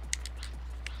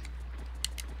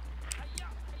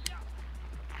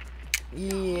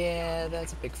 Yeah,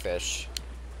 that's a big fish.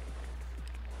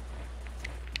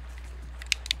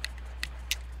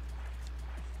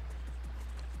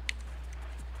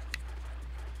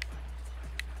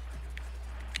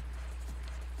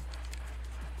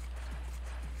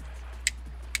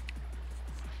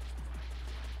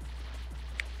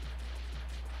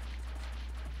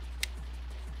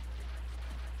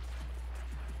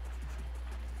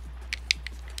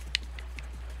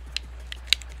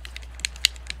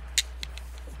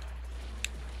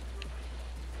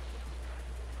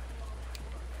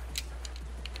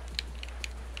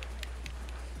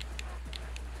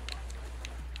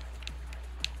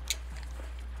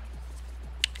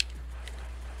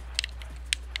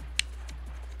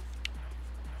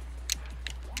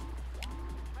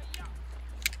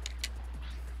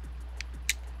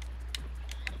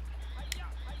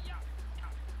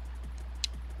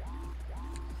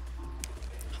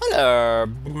 Hello,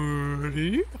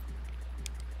 buddy.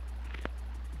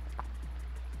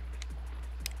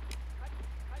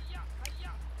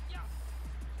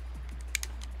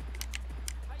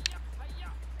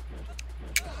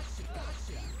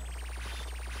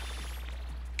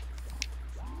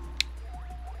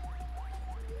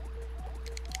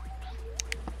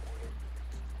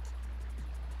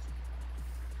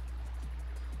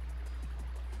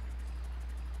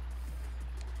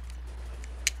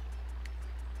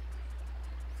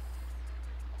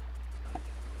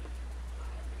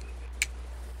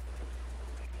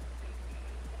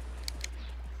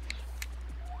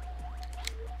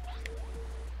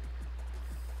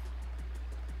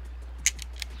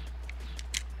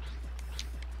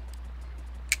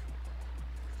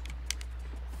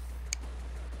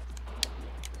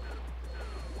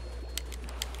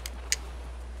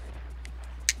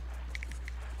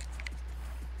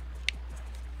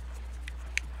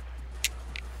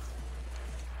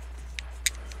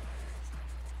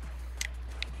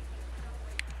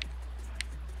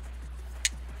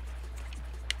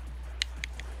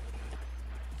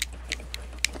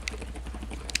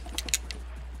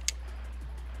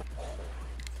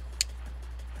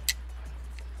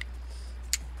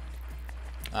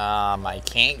 I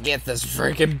can't get this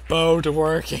freaking boat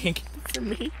working for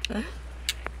me.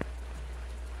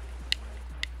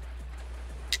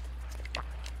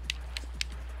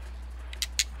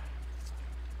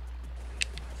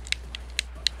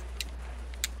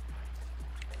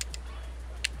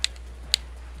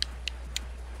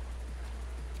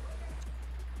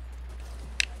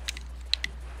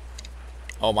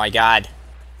 Oh my god.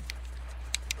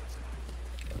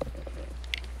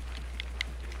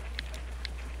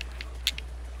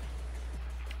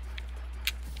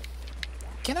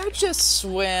 Can I just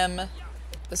swim?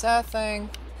 Is that a thing?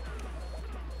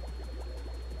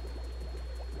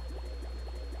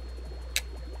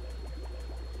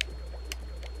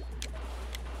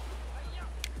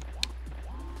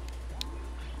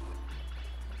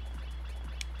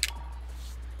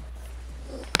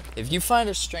 If you find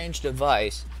a strange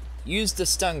device, use the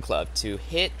stun club to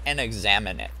hit and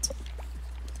examine it.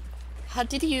 How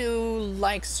did you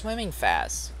like swimming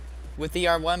fast with the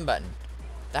R1 button?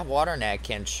 That water net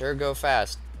can sure go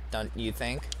fast, don't you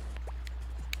think?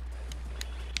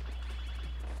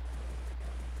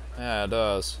 Yeah, it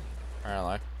does.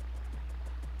 Apparently.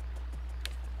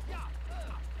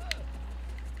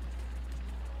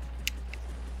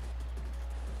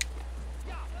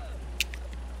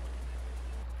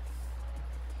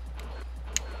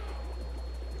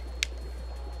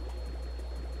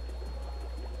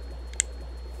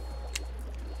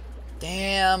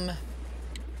 Damn.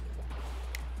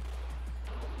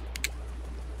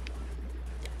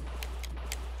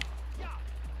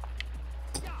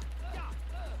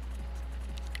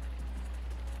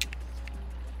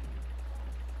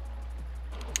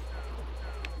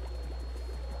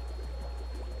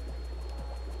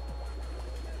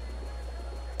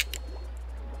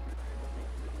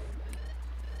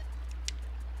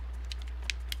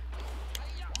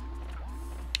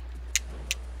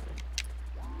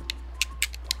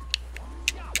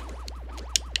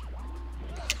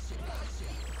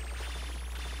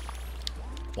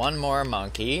 One more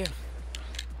monkey.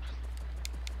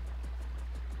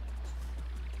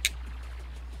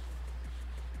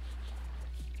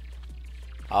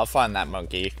 I'll find that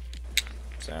monkey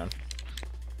soon.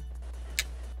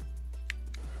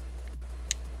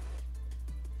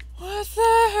 What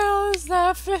the hell is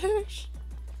that fish?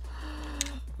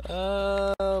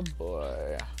 Oh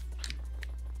boy.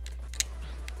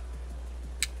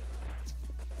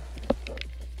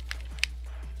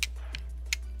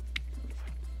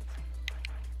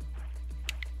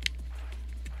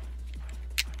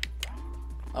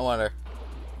 I wonder.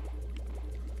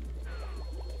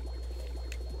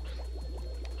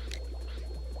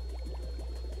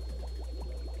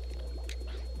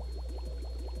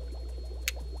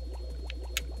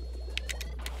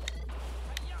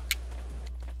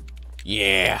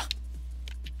 Yeah.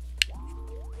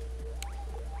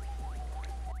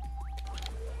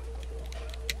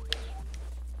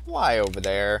 Why over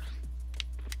there?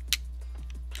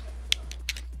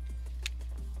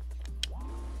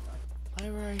 Why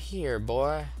right here,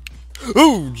 boy?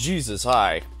 Ooh, Jesus,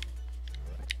 hi.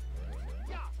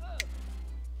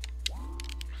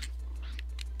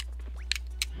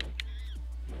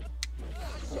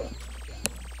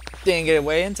 Didn't get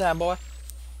away in time, boy.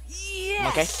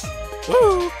 Yes! Okay.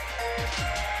 Woo!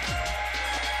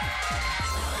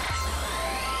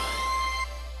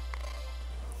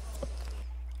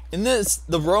 In this,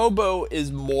 the robo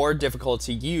is more difficult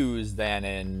to use than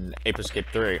in Ape Escape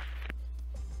 3.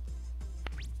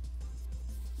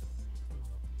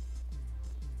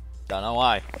 Don't know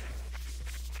why.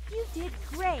 You did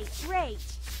great, great.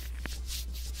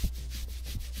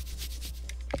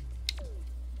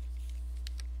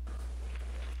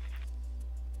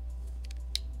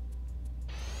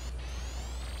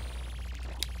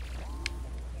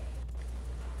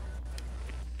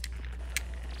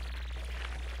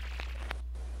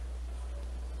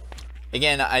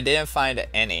 Again, I didn't find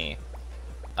any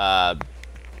of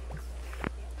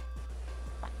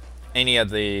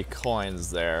the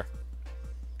coins there,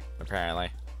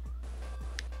 apparently.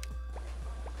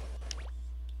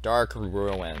 Dark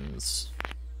Ruins.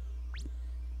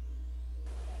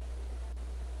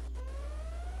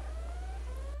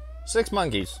 Six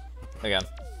monkeys, again,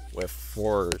 with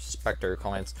 4 Spectre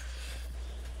coins.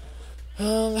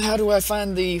 How do I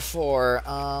find the 4?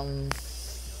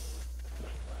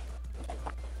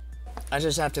 I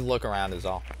just have to look around is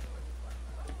all.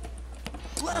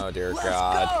 Oh dear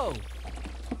God. Go.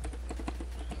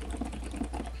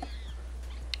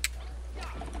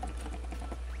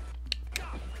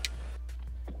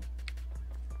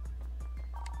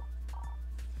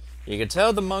 You can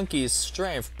tell the monkey's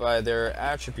strength by their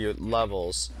attribute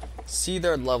levels. See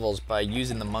their levels by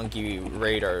using the monkey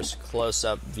radar's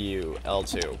close-up view,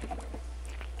 L2.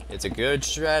 It's a good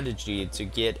strategy to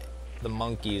get the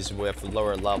monkeys with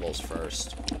lower levels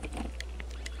first.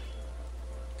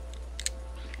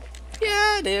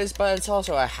 Yeah, it is, but it's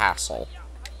also a hassle.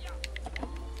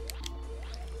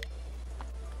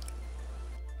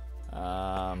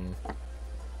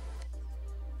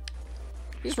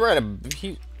 He's right.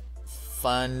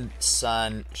 Fun,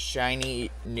 sun,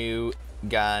 shiny new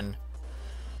gun.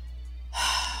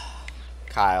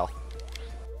 Kyle.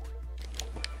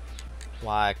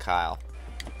 Why, Kyle?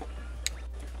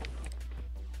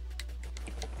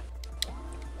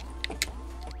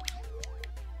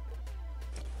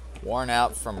 Worn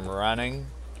out from running.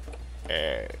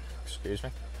 Excuse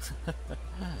me.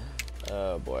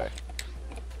 Oh boy.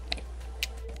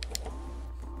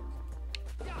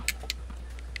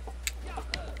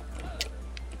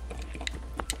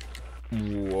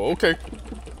 Okay.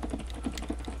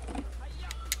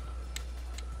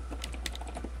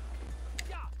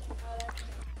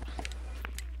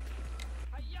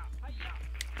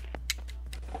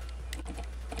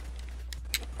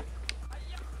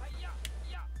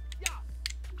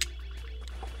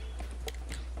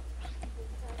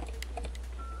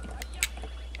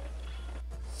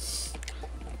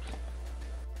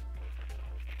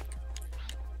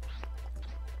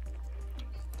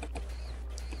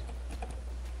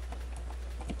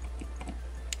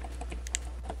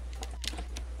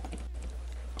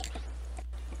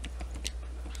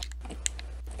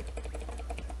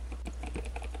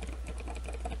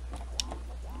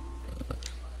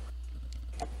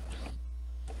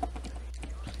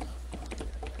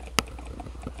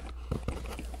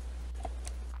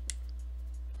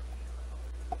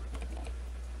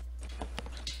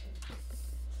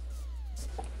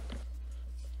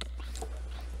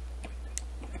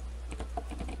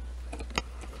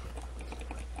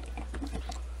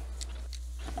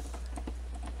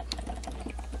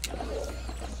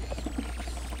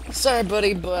 Sorry,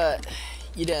 buddy, but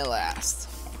You didn't last.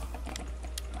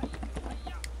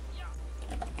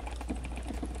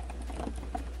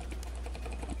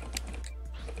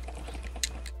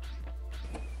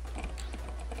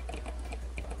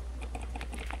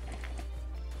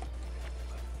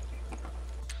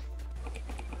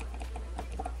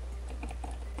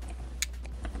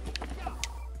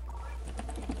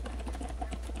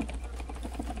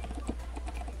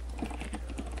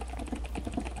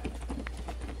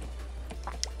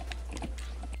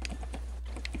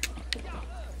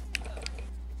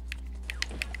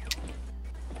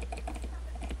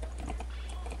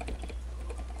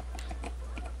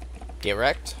 Get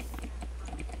wrecked.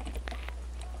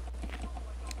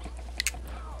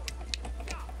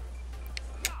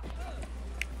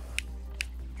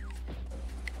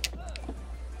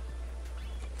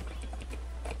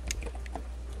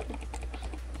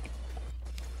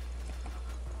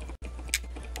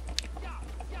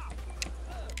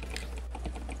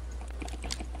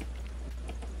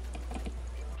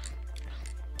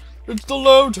 It's the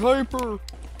loud hyper.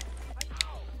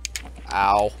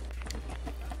 Ow.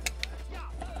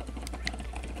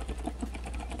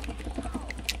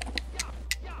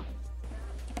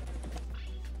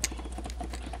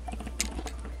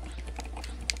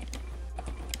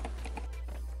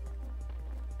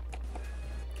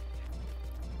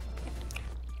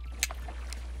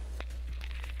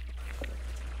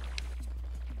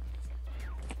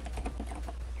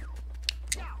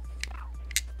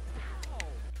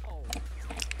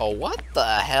 Oh, what the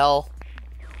hell?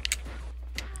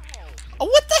 Oh,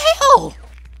 what the hell?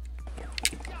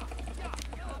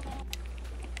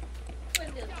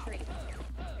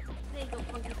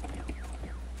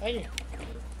 Thank you.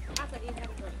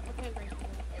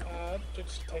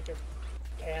 Just take a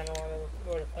can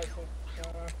or a pencil.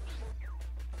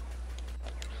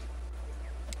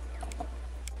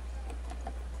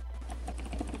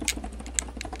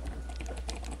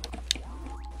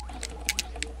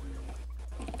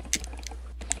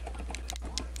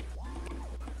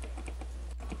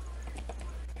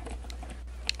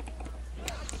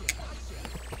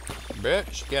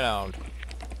 Bitch, get on.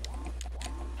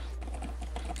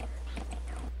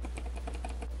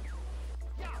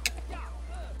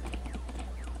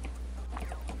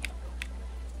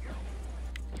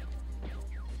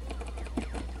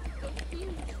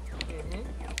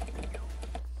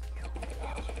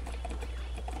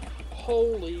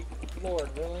 Holy Lord,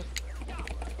 really?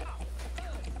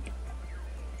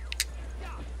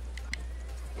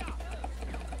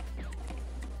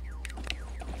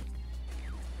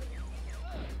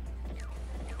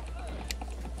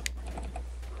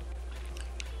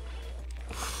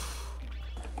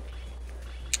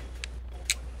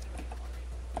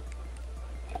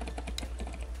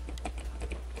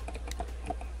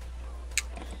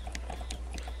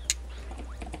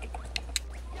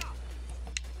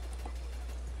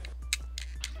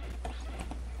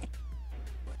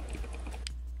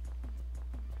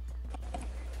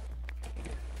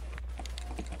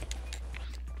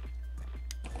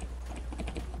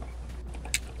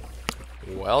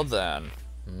 Well then.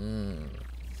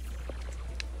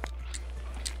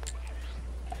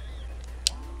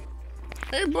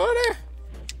 Hey, buddy.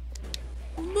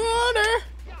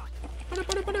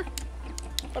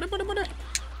 Buddy.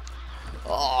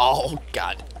 Oh,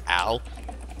 God. Ow.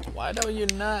 Why don't you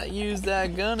not use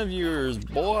that gun of yours,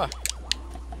 boy?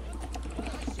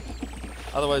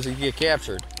 Otherwise you get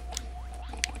captured.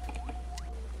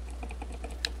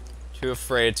 Too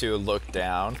afraid to look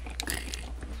down.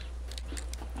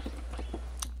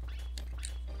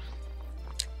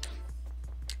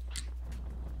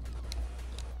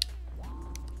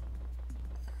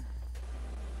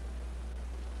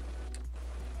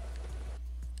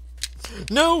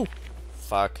 No!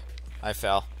 Fuck. I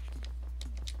fell.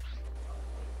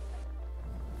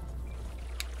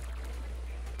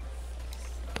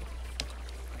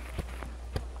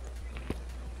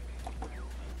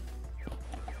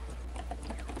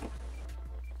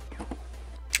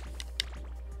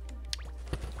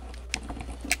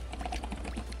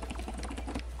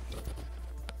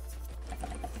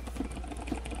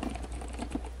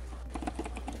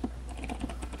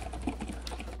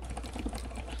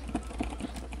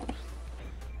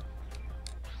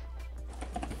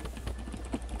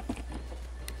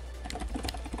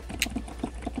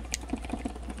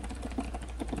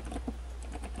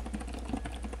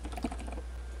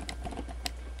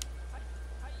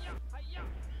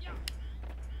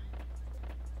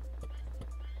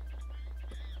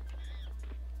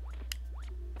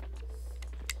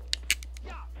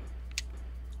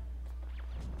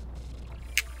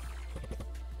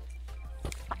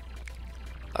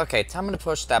 Okay, time to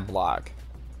push that block.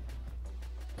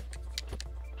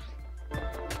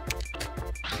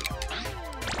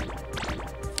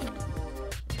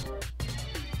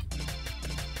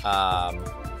 Um...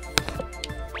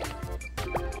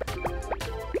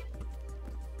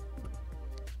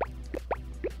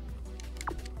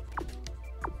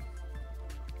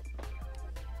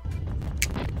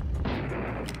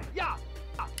 Yeah.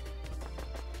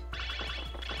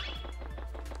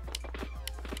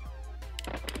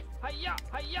 Hiya,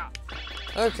 hiya.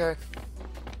 Okay.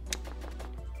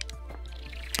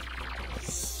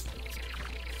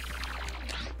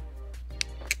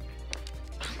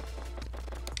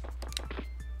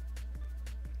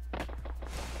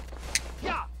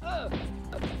 Yeah.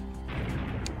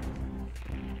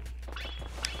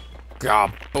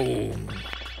 Kaboom!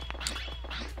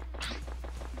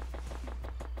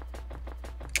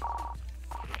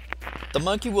 The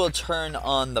monkey will turn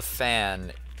on the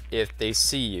fan if they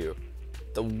see you.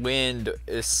 The wind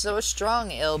is so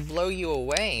strong it'll blow you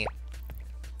away.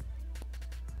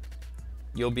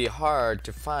 You'll be hard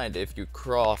to find if you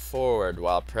crawl forward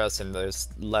while pressing the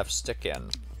left stick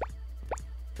in.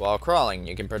 While crawling,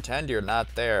 you can pretend you're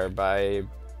not there by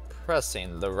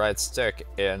pressing the right stick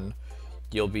in.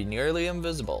 You'll be nearly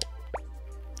invisible.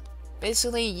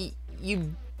 Basically,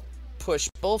 you push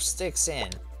both sticks in.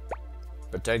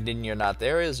 Pretending you're not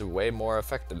there is way more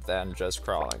effective than just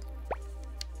crawling.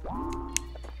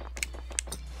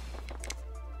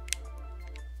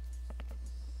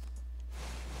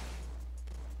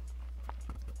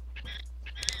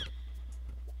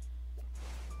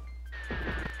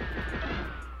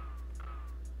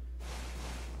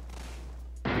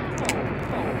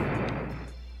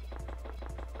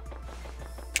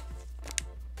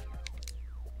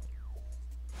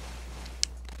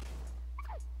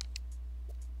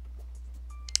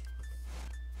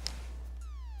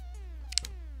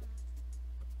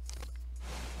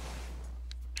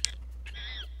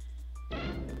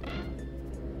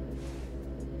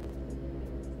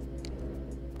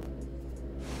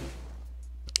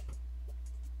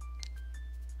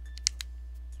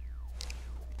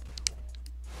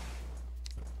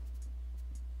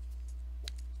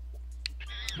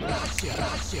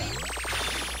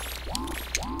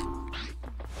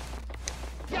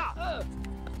 Yeah.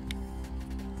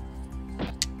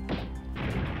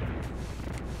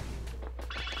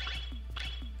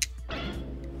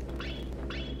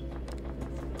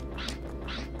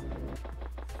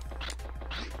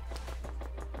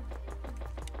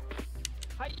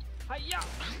 Hi, hiya.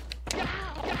 Yeah.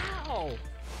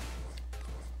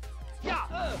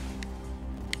 Yeah.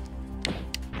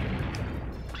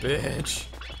 Bitch.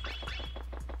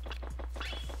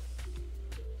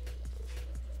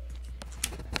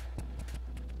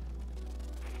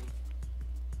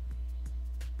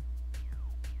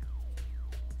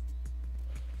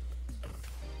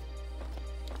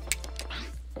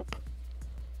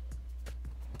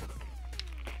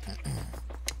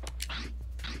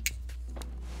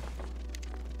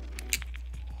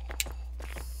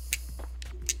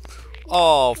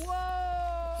 Oh,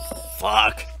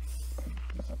 fuck.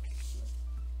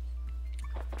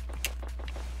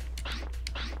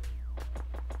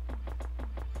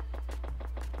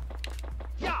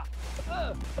 Yeah.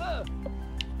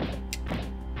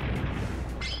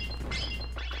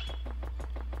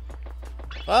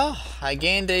 Well, I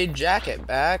gained a jacket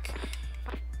back.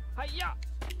 Hiya.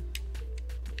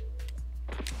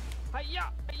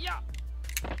 Hiya, hiya.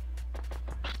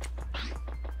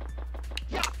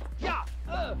 Yeah, yeah.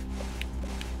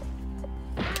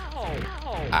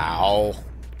 Ow. Ow.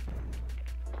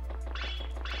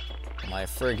 My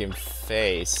friggin'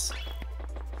 face.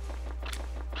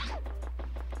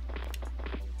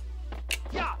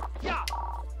 Yeah, yeah.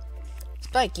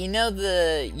 Spike, you know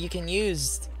you can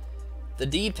use the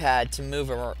D-pad to move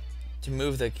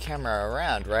the camera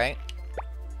around, right?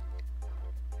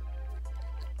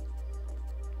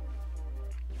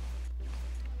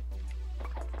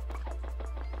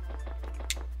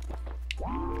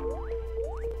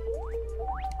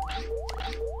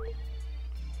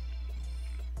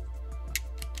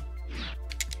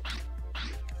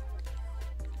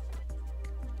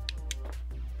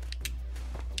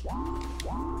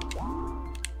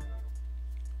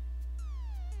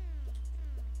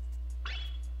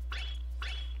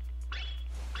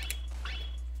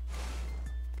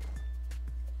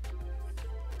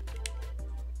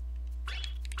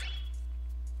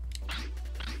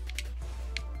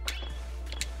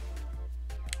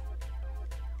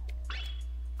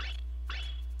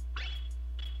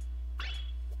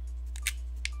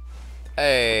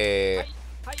 Hey.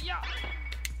 Hiya.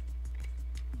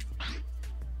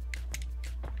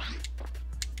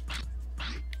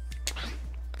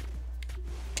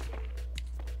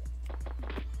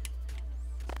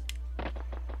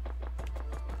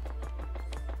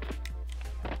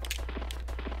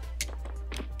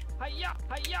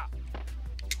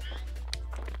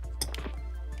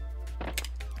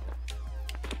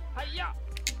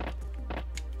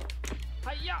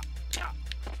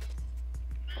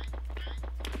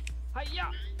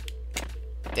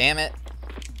 Damn it.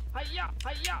 I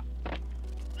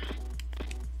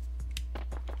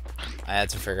had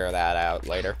to figure that out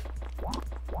later.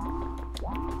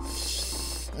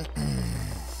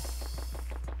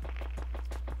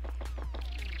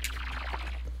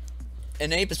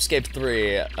 In Ape Escape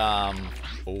 3, oh,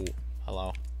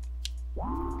 hello.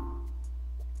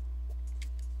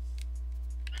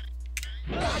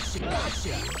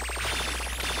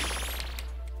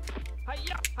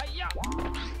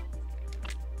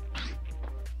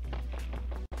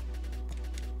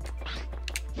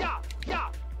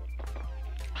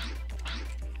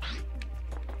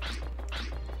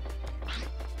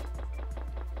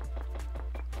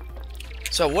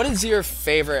 So, what is your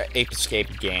favorite Ape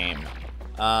Escape game?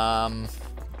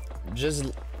 Just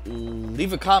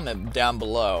leave a comment down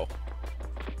below.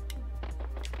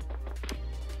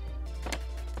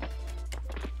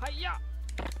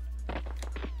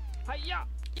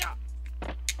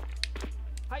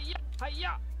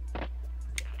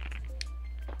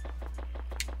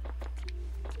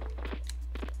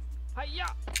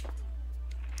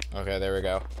 Okay, there we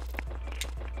go.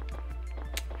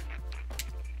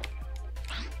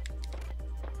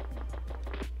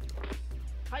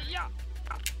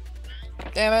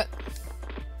 Damn it.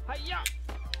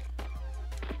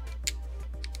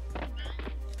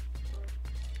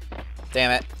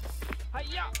 Damn it.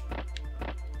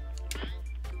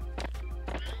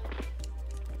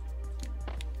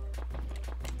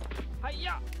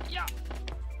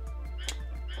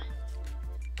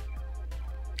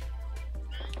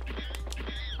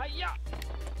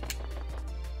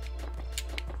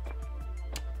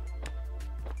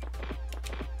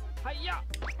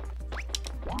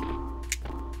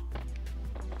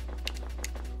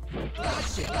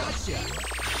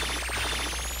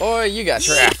 Boy, you got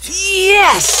trapped.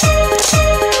 Yes!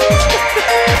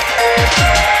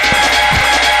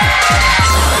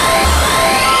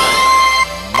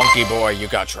 Monkey boy, you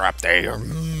got trapped there.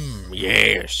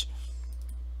 Yes.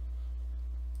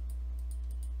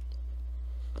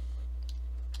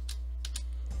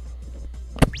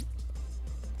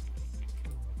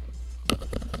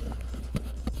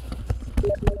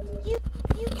 You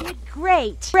did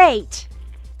great. Great.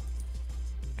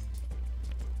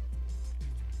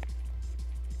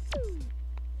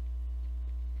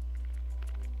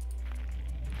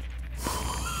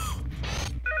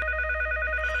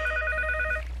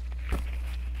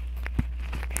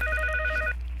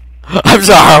 I'm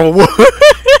sorry.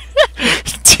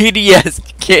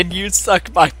 TDS, can you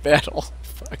suck my metal?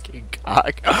 Fucking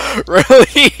cock.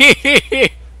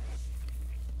 Really?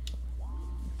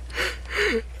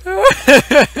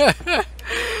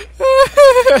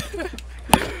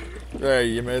 Right,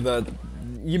 you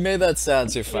made that sound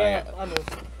too funny. Yeah, I know.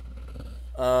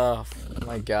 Oh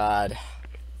my god.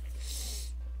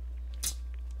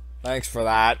 Thanks for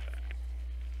that.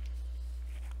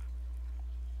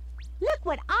 Look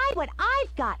what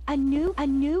I've got. A new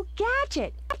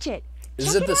gadget.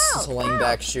 Is Check it the out.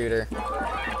 slingback shooter?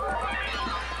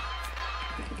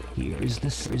 Here is the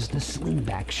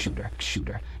slingback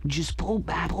shooter. Just pull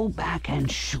back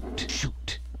and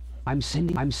shoot. I'm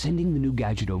sending the new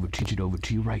gadget over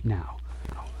to you right now.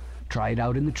 Try it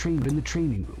out in the training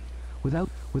room.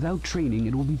 Without training,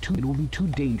 it will be too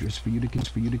dangerous for you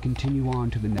to continue on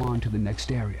to the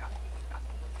next area.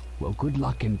 Well, good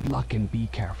luck and be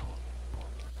careful.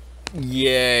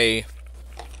 Yay.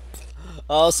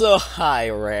 Also, hi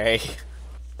Ray.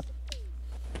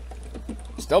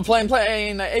 Still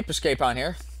playing Ape Escape on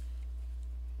here.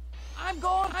 I'm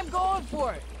going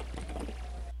for it.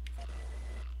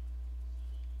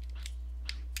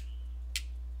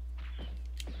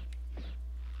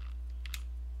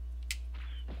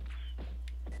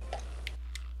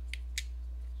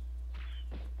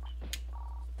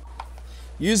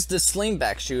 Use the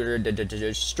slingback shooter to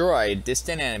destroy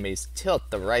distant enemies. Tilt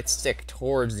the right stick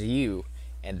towards you,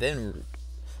 and then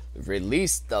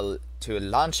release to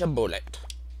launch a bullet.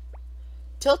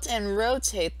 Tilt and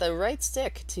rotate the right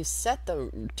stick to set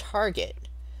the target.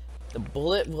 The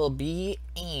bullet will be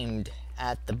aimed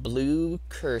at the blue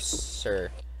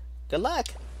cursor. Good luck.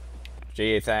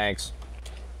 Gee, thanks.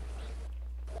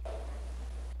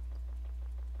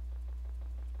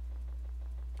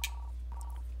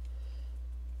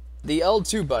 The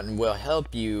L2 button will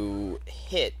help you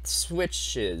hit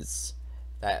switches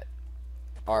that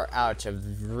are out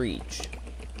of reach.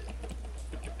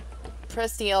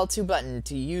 Press the L2 button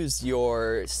to use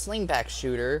your slingback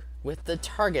shooter with the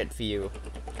target view.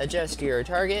 Adjust your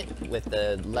target with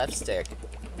the left stick.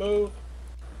 Move.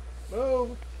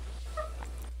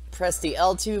 Press the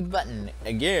L2 button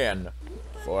again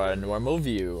for a normal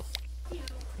view.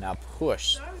 Now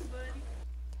push.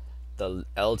 the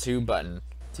L2 button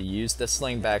to use the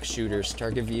slingback shooter's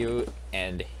target view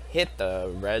and hit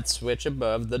the red switch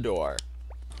above the door.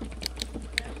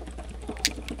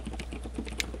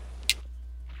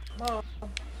 Mom,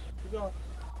 keep going.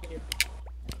 Thank you.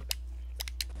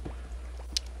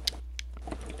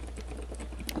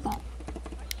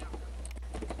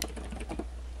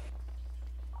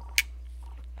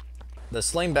 The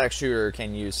slingback shooter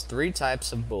can use 3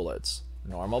 types of bullets: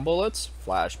 normal bullets,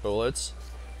 flash bullets,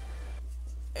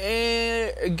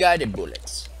 and guided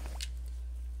bullets.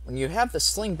 When you have the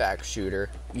slingback shooter,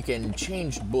 you can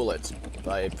change bullets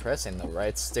by pressing the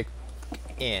right stick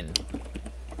in.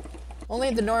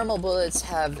 Only the normal bullets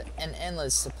have an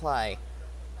endless supply.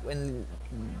 When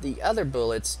the other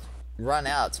bullets run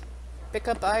out, pick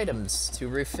up items to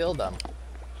refill them.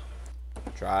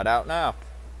 Try it out now.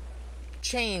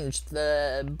 Change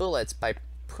the bullets by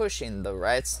pushing the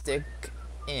right stick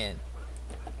in.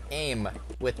 Aim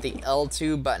with the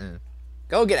L2 button.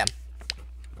 Go get him.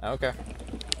 Okay.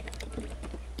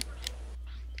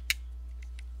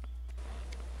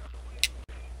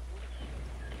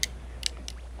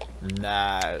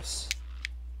 Nice.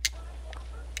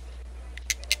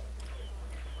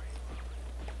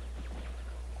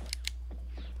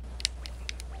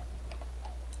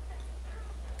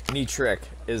 Neat trick,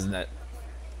 isn't it?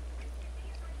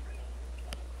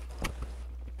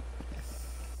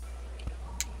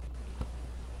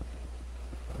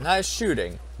 Nice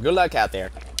shooting. Good luck out there.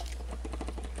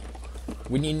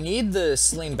 When you need the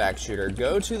slingback shooter,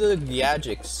 go to the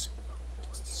gadgets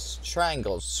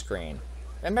triangle screen.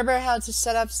 Remember how to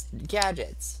set up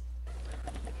gadgets,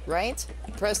 right?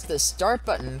 Press the start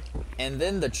button and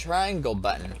then the triangle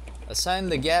button. Assign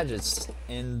the gadgets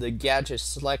in the gadget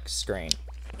select screen.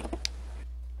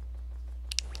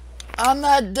 On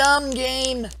that dumb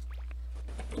game!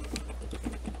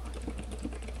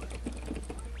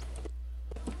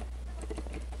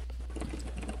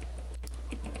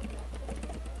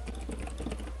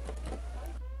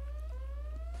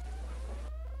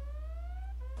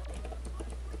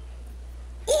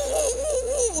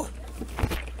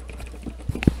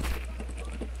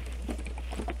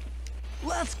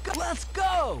 Let's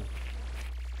go!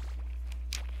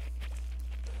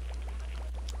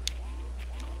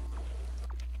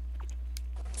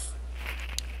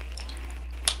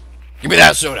 Give me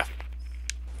that soda!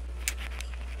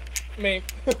 Me.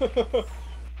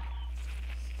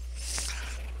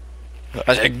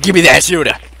 I said, give me that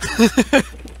soda!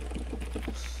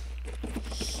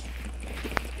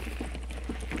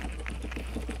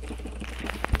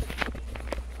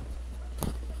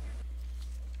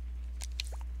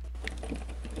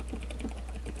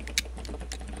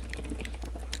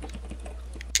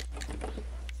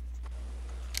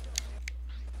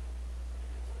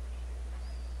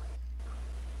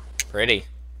 Pretty.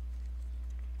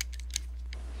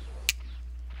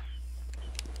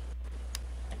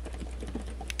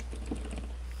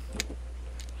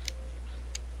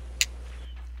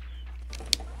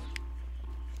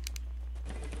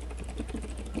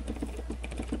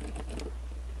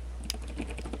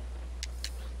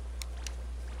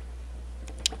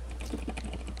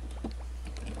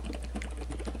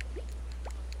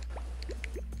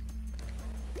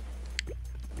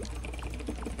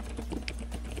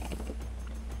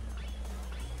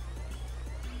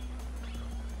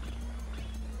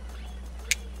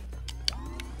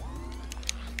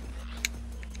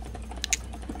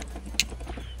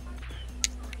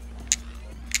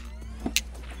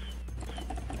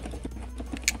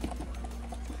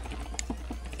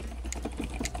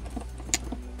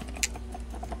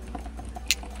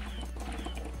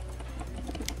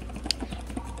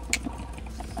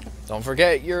 Don't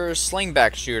forget your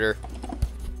slingback shooter.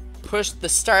 Push the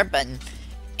start button,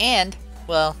 and,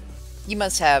 well, you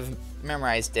must have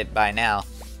memorized it by now.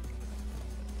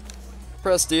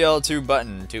 Press the L2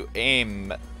 button to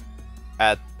aim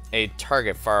at a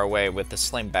target far away with the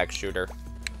slingback shooter.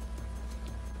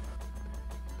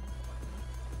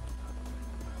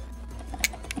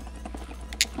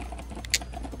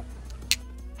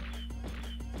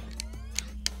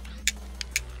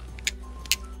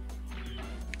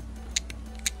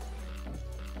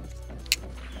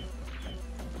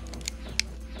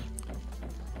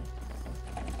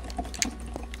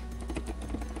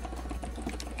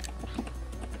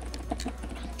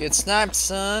 Get sniped,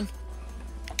 son.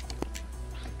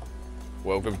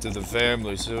 Welcome to the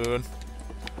family, son.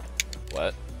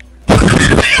 What?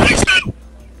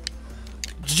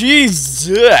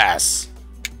 Jesus!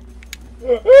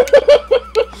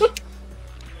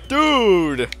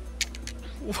 Dude!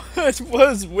 What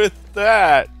was with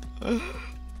that?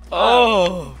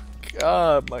 Oh,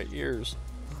 God, my ears.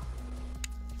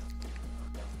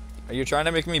 Are you trying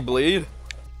to make me bleed?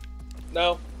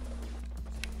 No.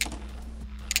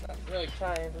 Not really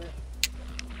trying to.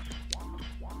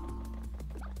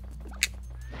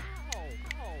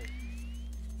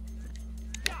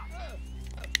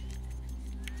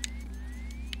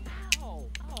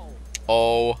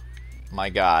 Oh my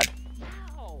god.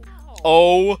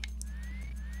 Oh.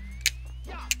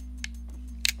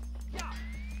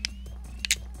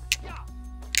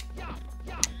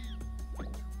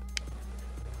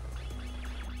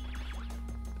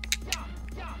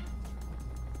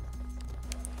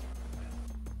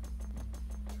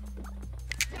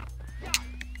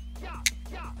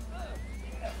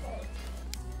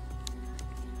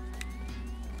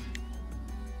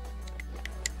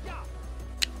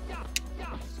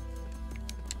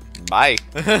 Bye.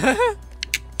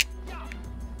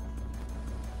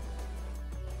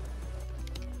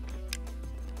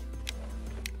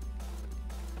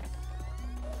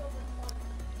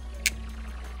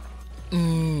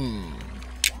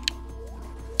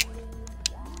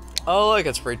 Oh look,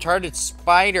 it's retarded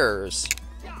spiders.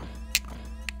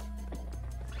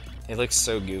 It looks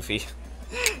so goofy.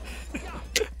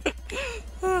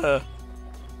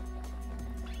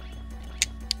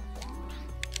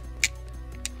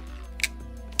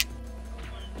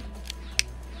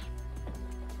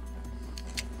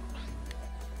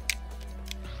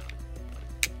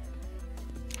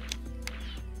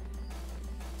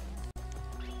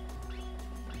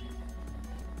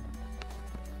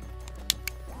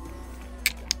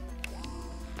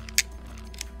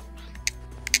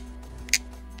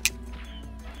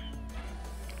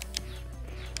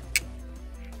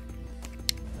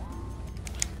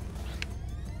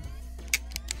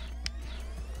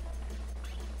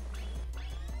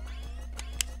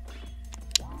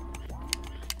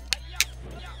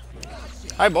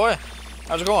 Hi boy,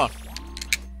 how's it going?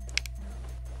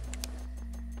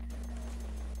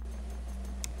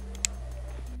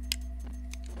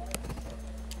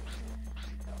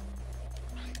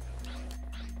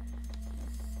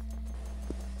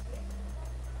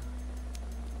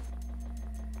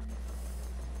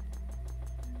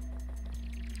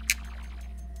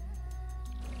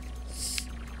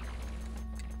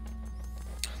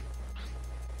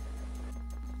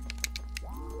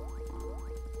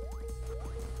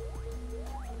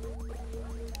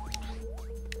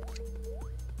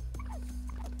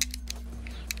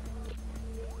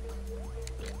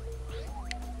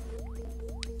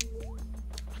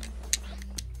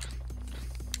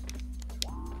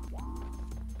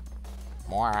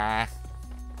 Mwah.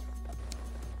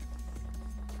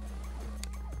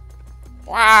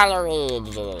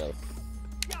 Wallaby.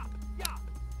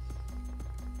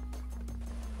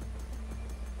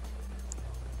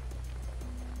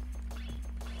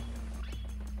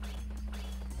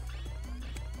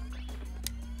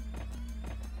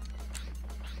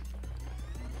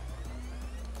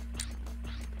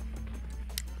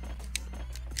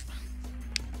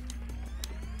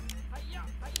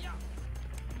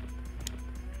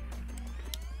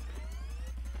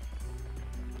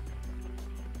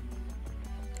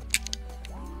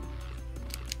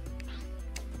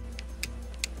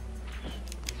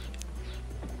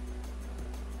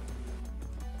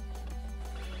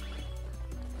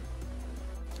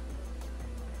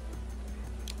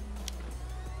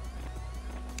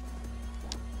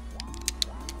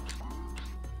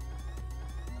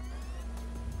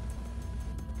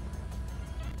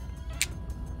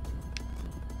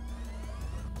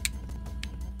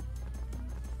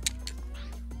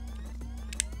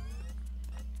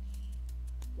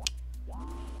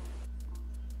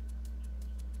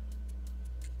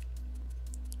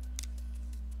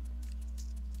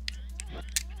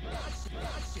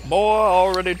 Boy,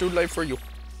 already too late for you.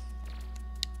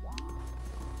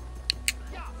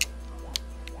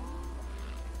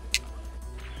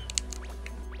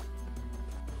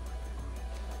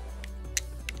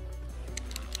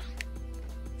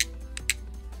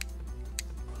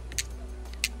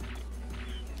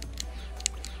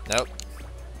 Nope.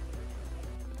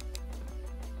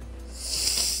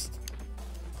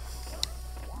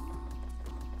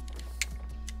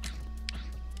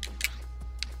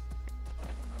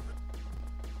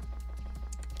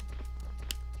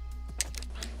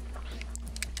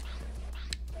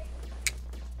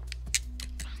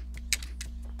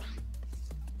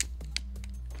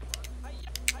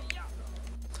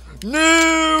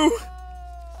 No!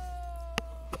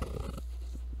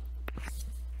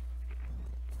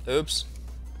 Oops.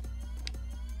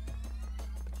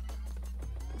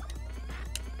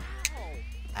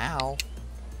 Ow.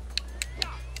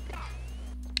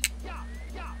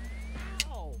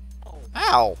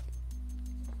 Ow.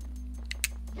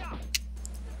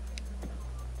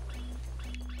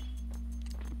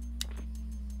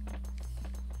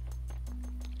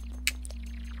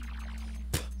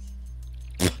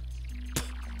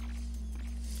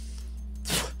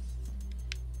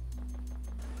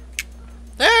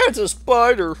 it's a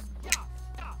spider.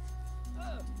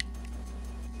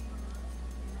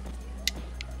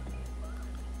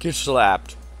 Get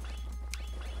slapped.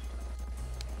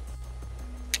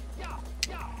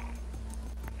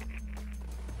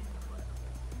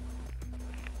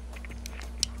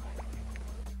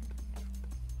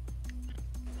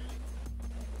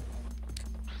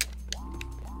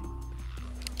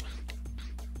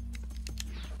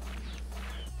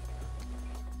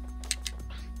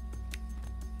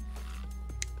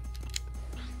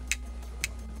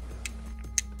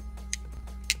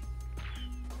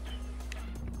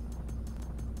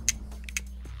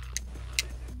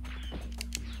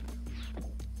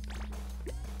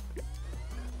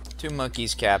 Two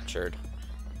monkeys captured.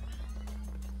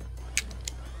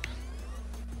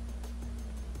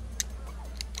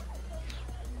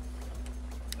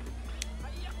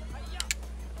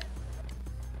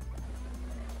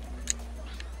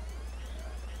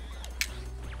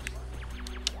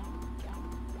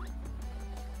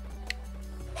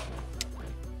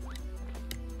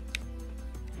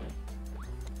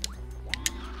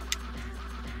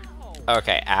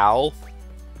 Okay, owl.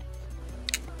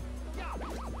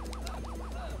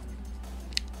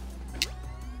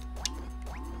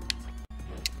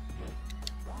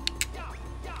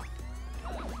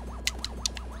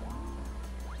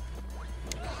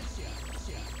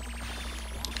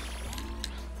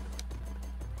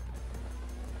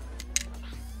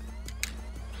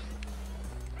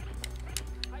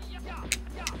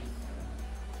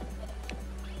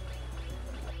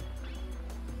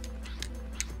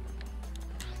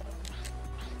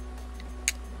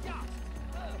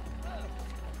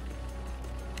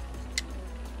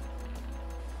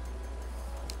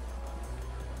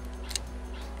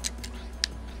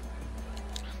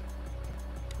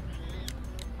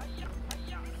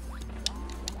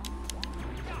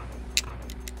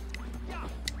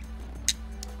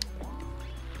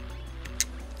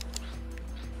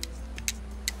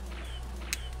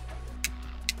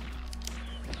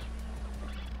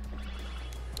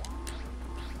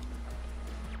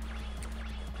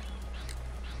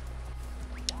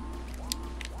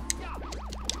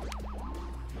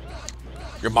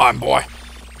 You're mine, boy.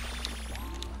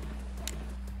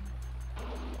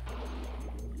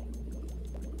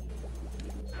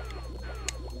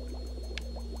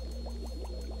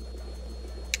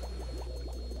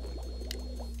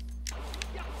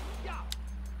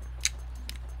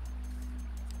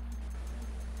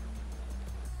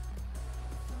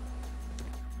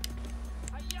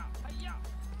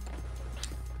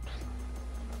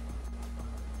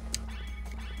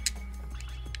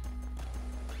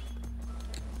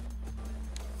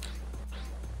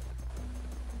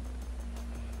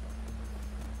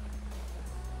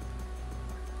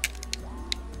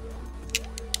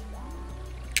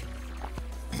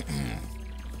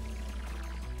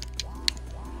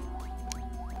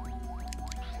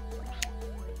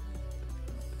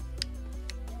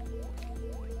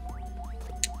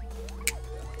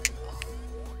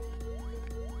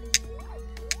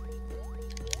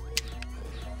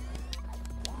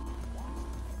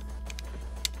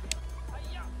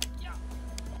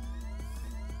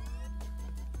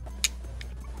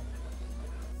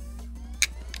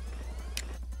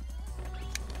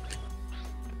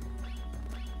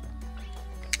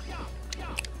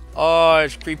 Oh,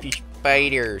 it's creepy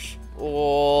spiders.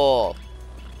 Oh,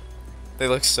 they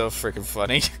look so freaking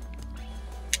funny.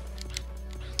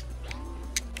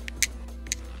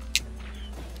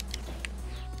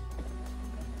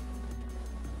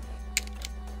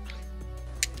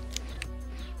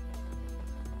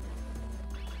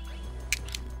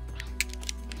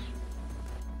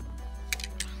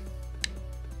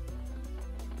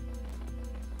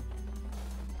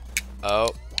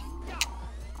 Oh.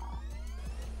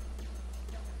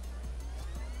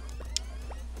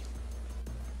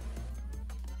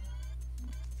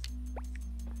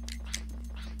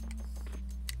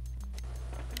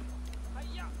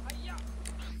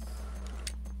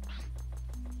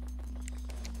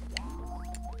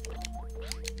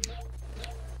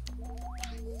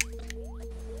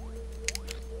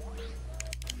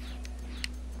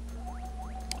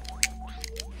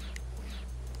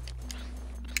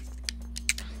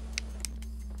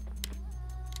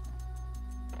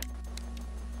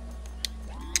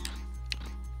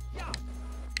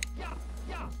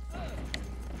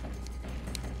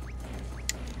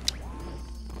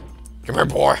 Come here,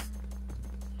 boy.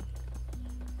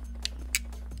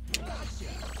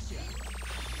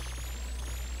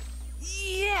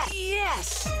 Yeah,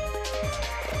 yes.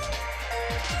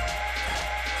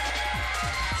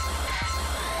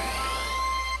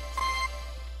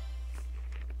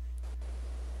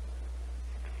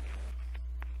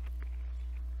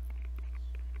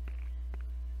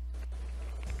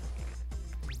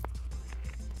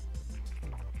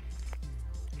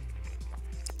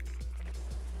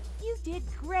 did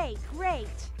great, great.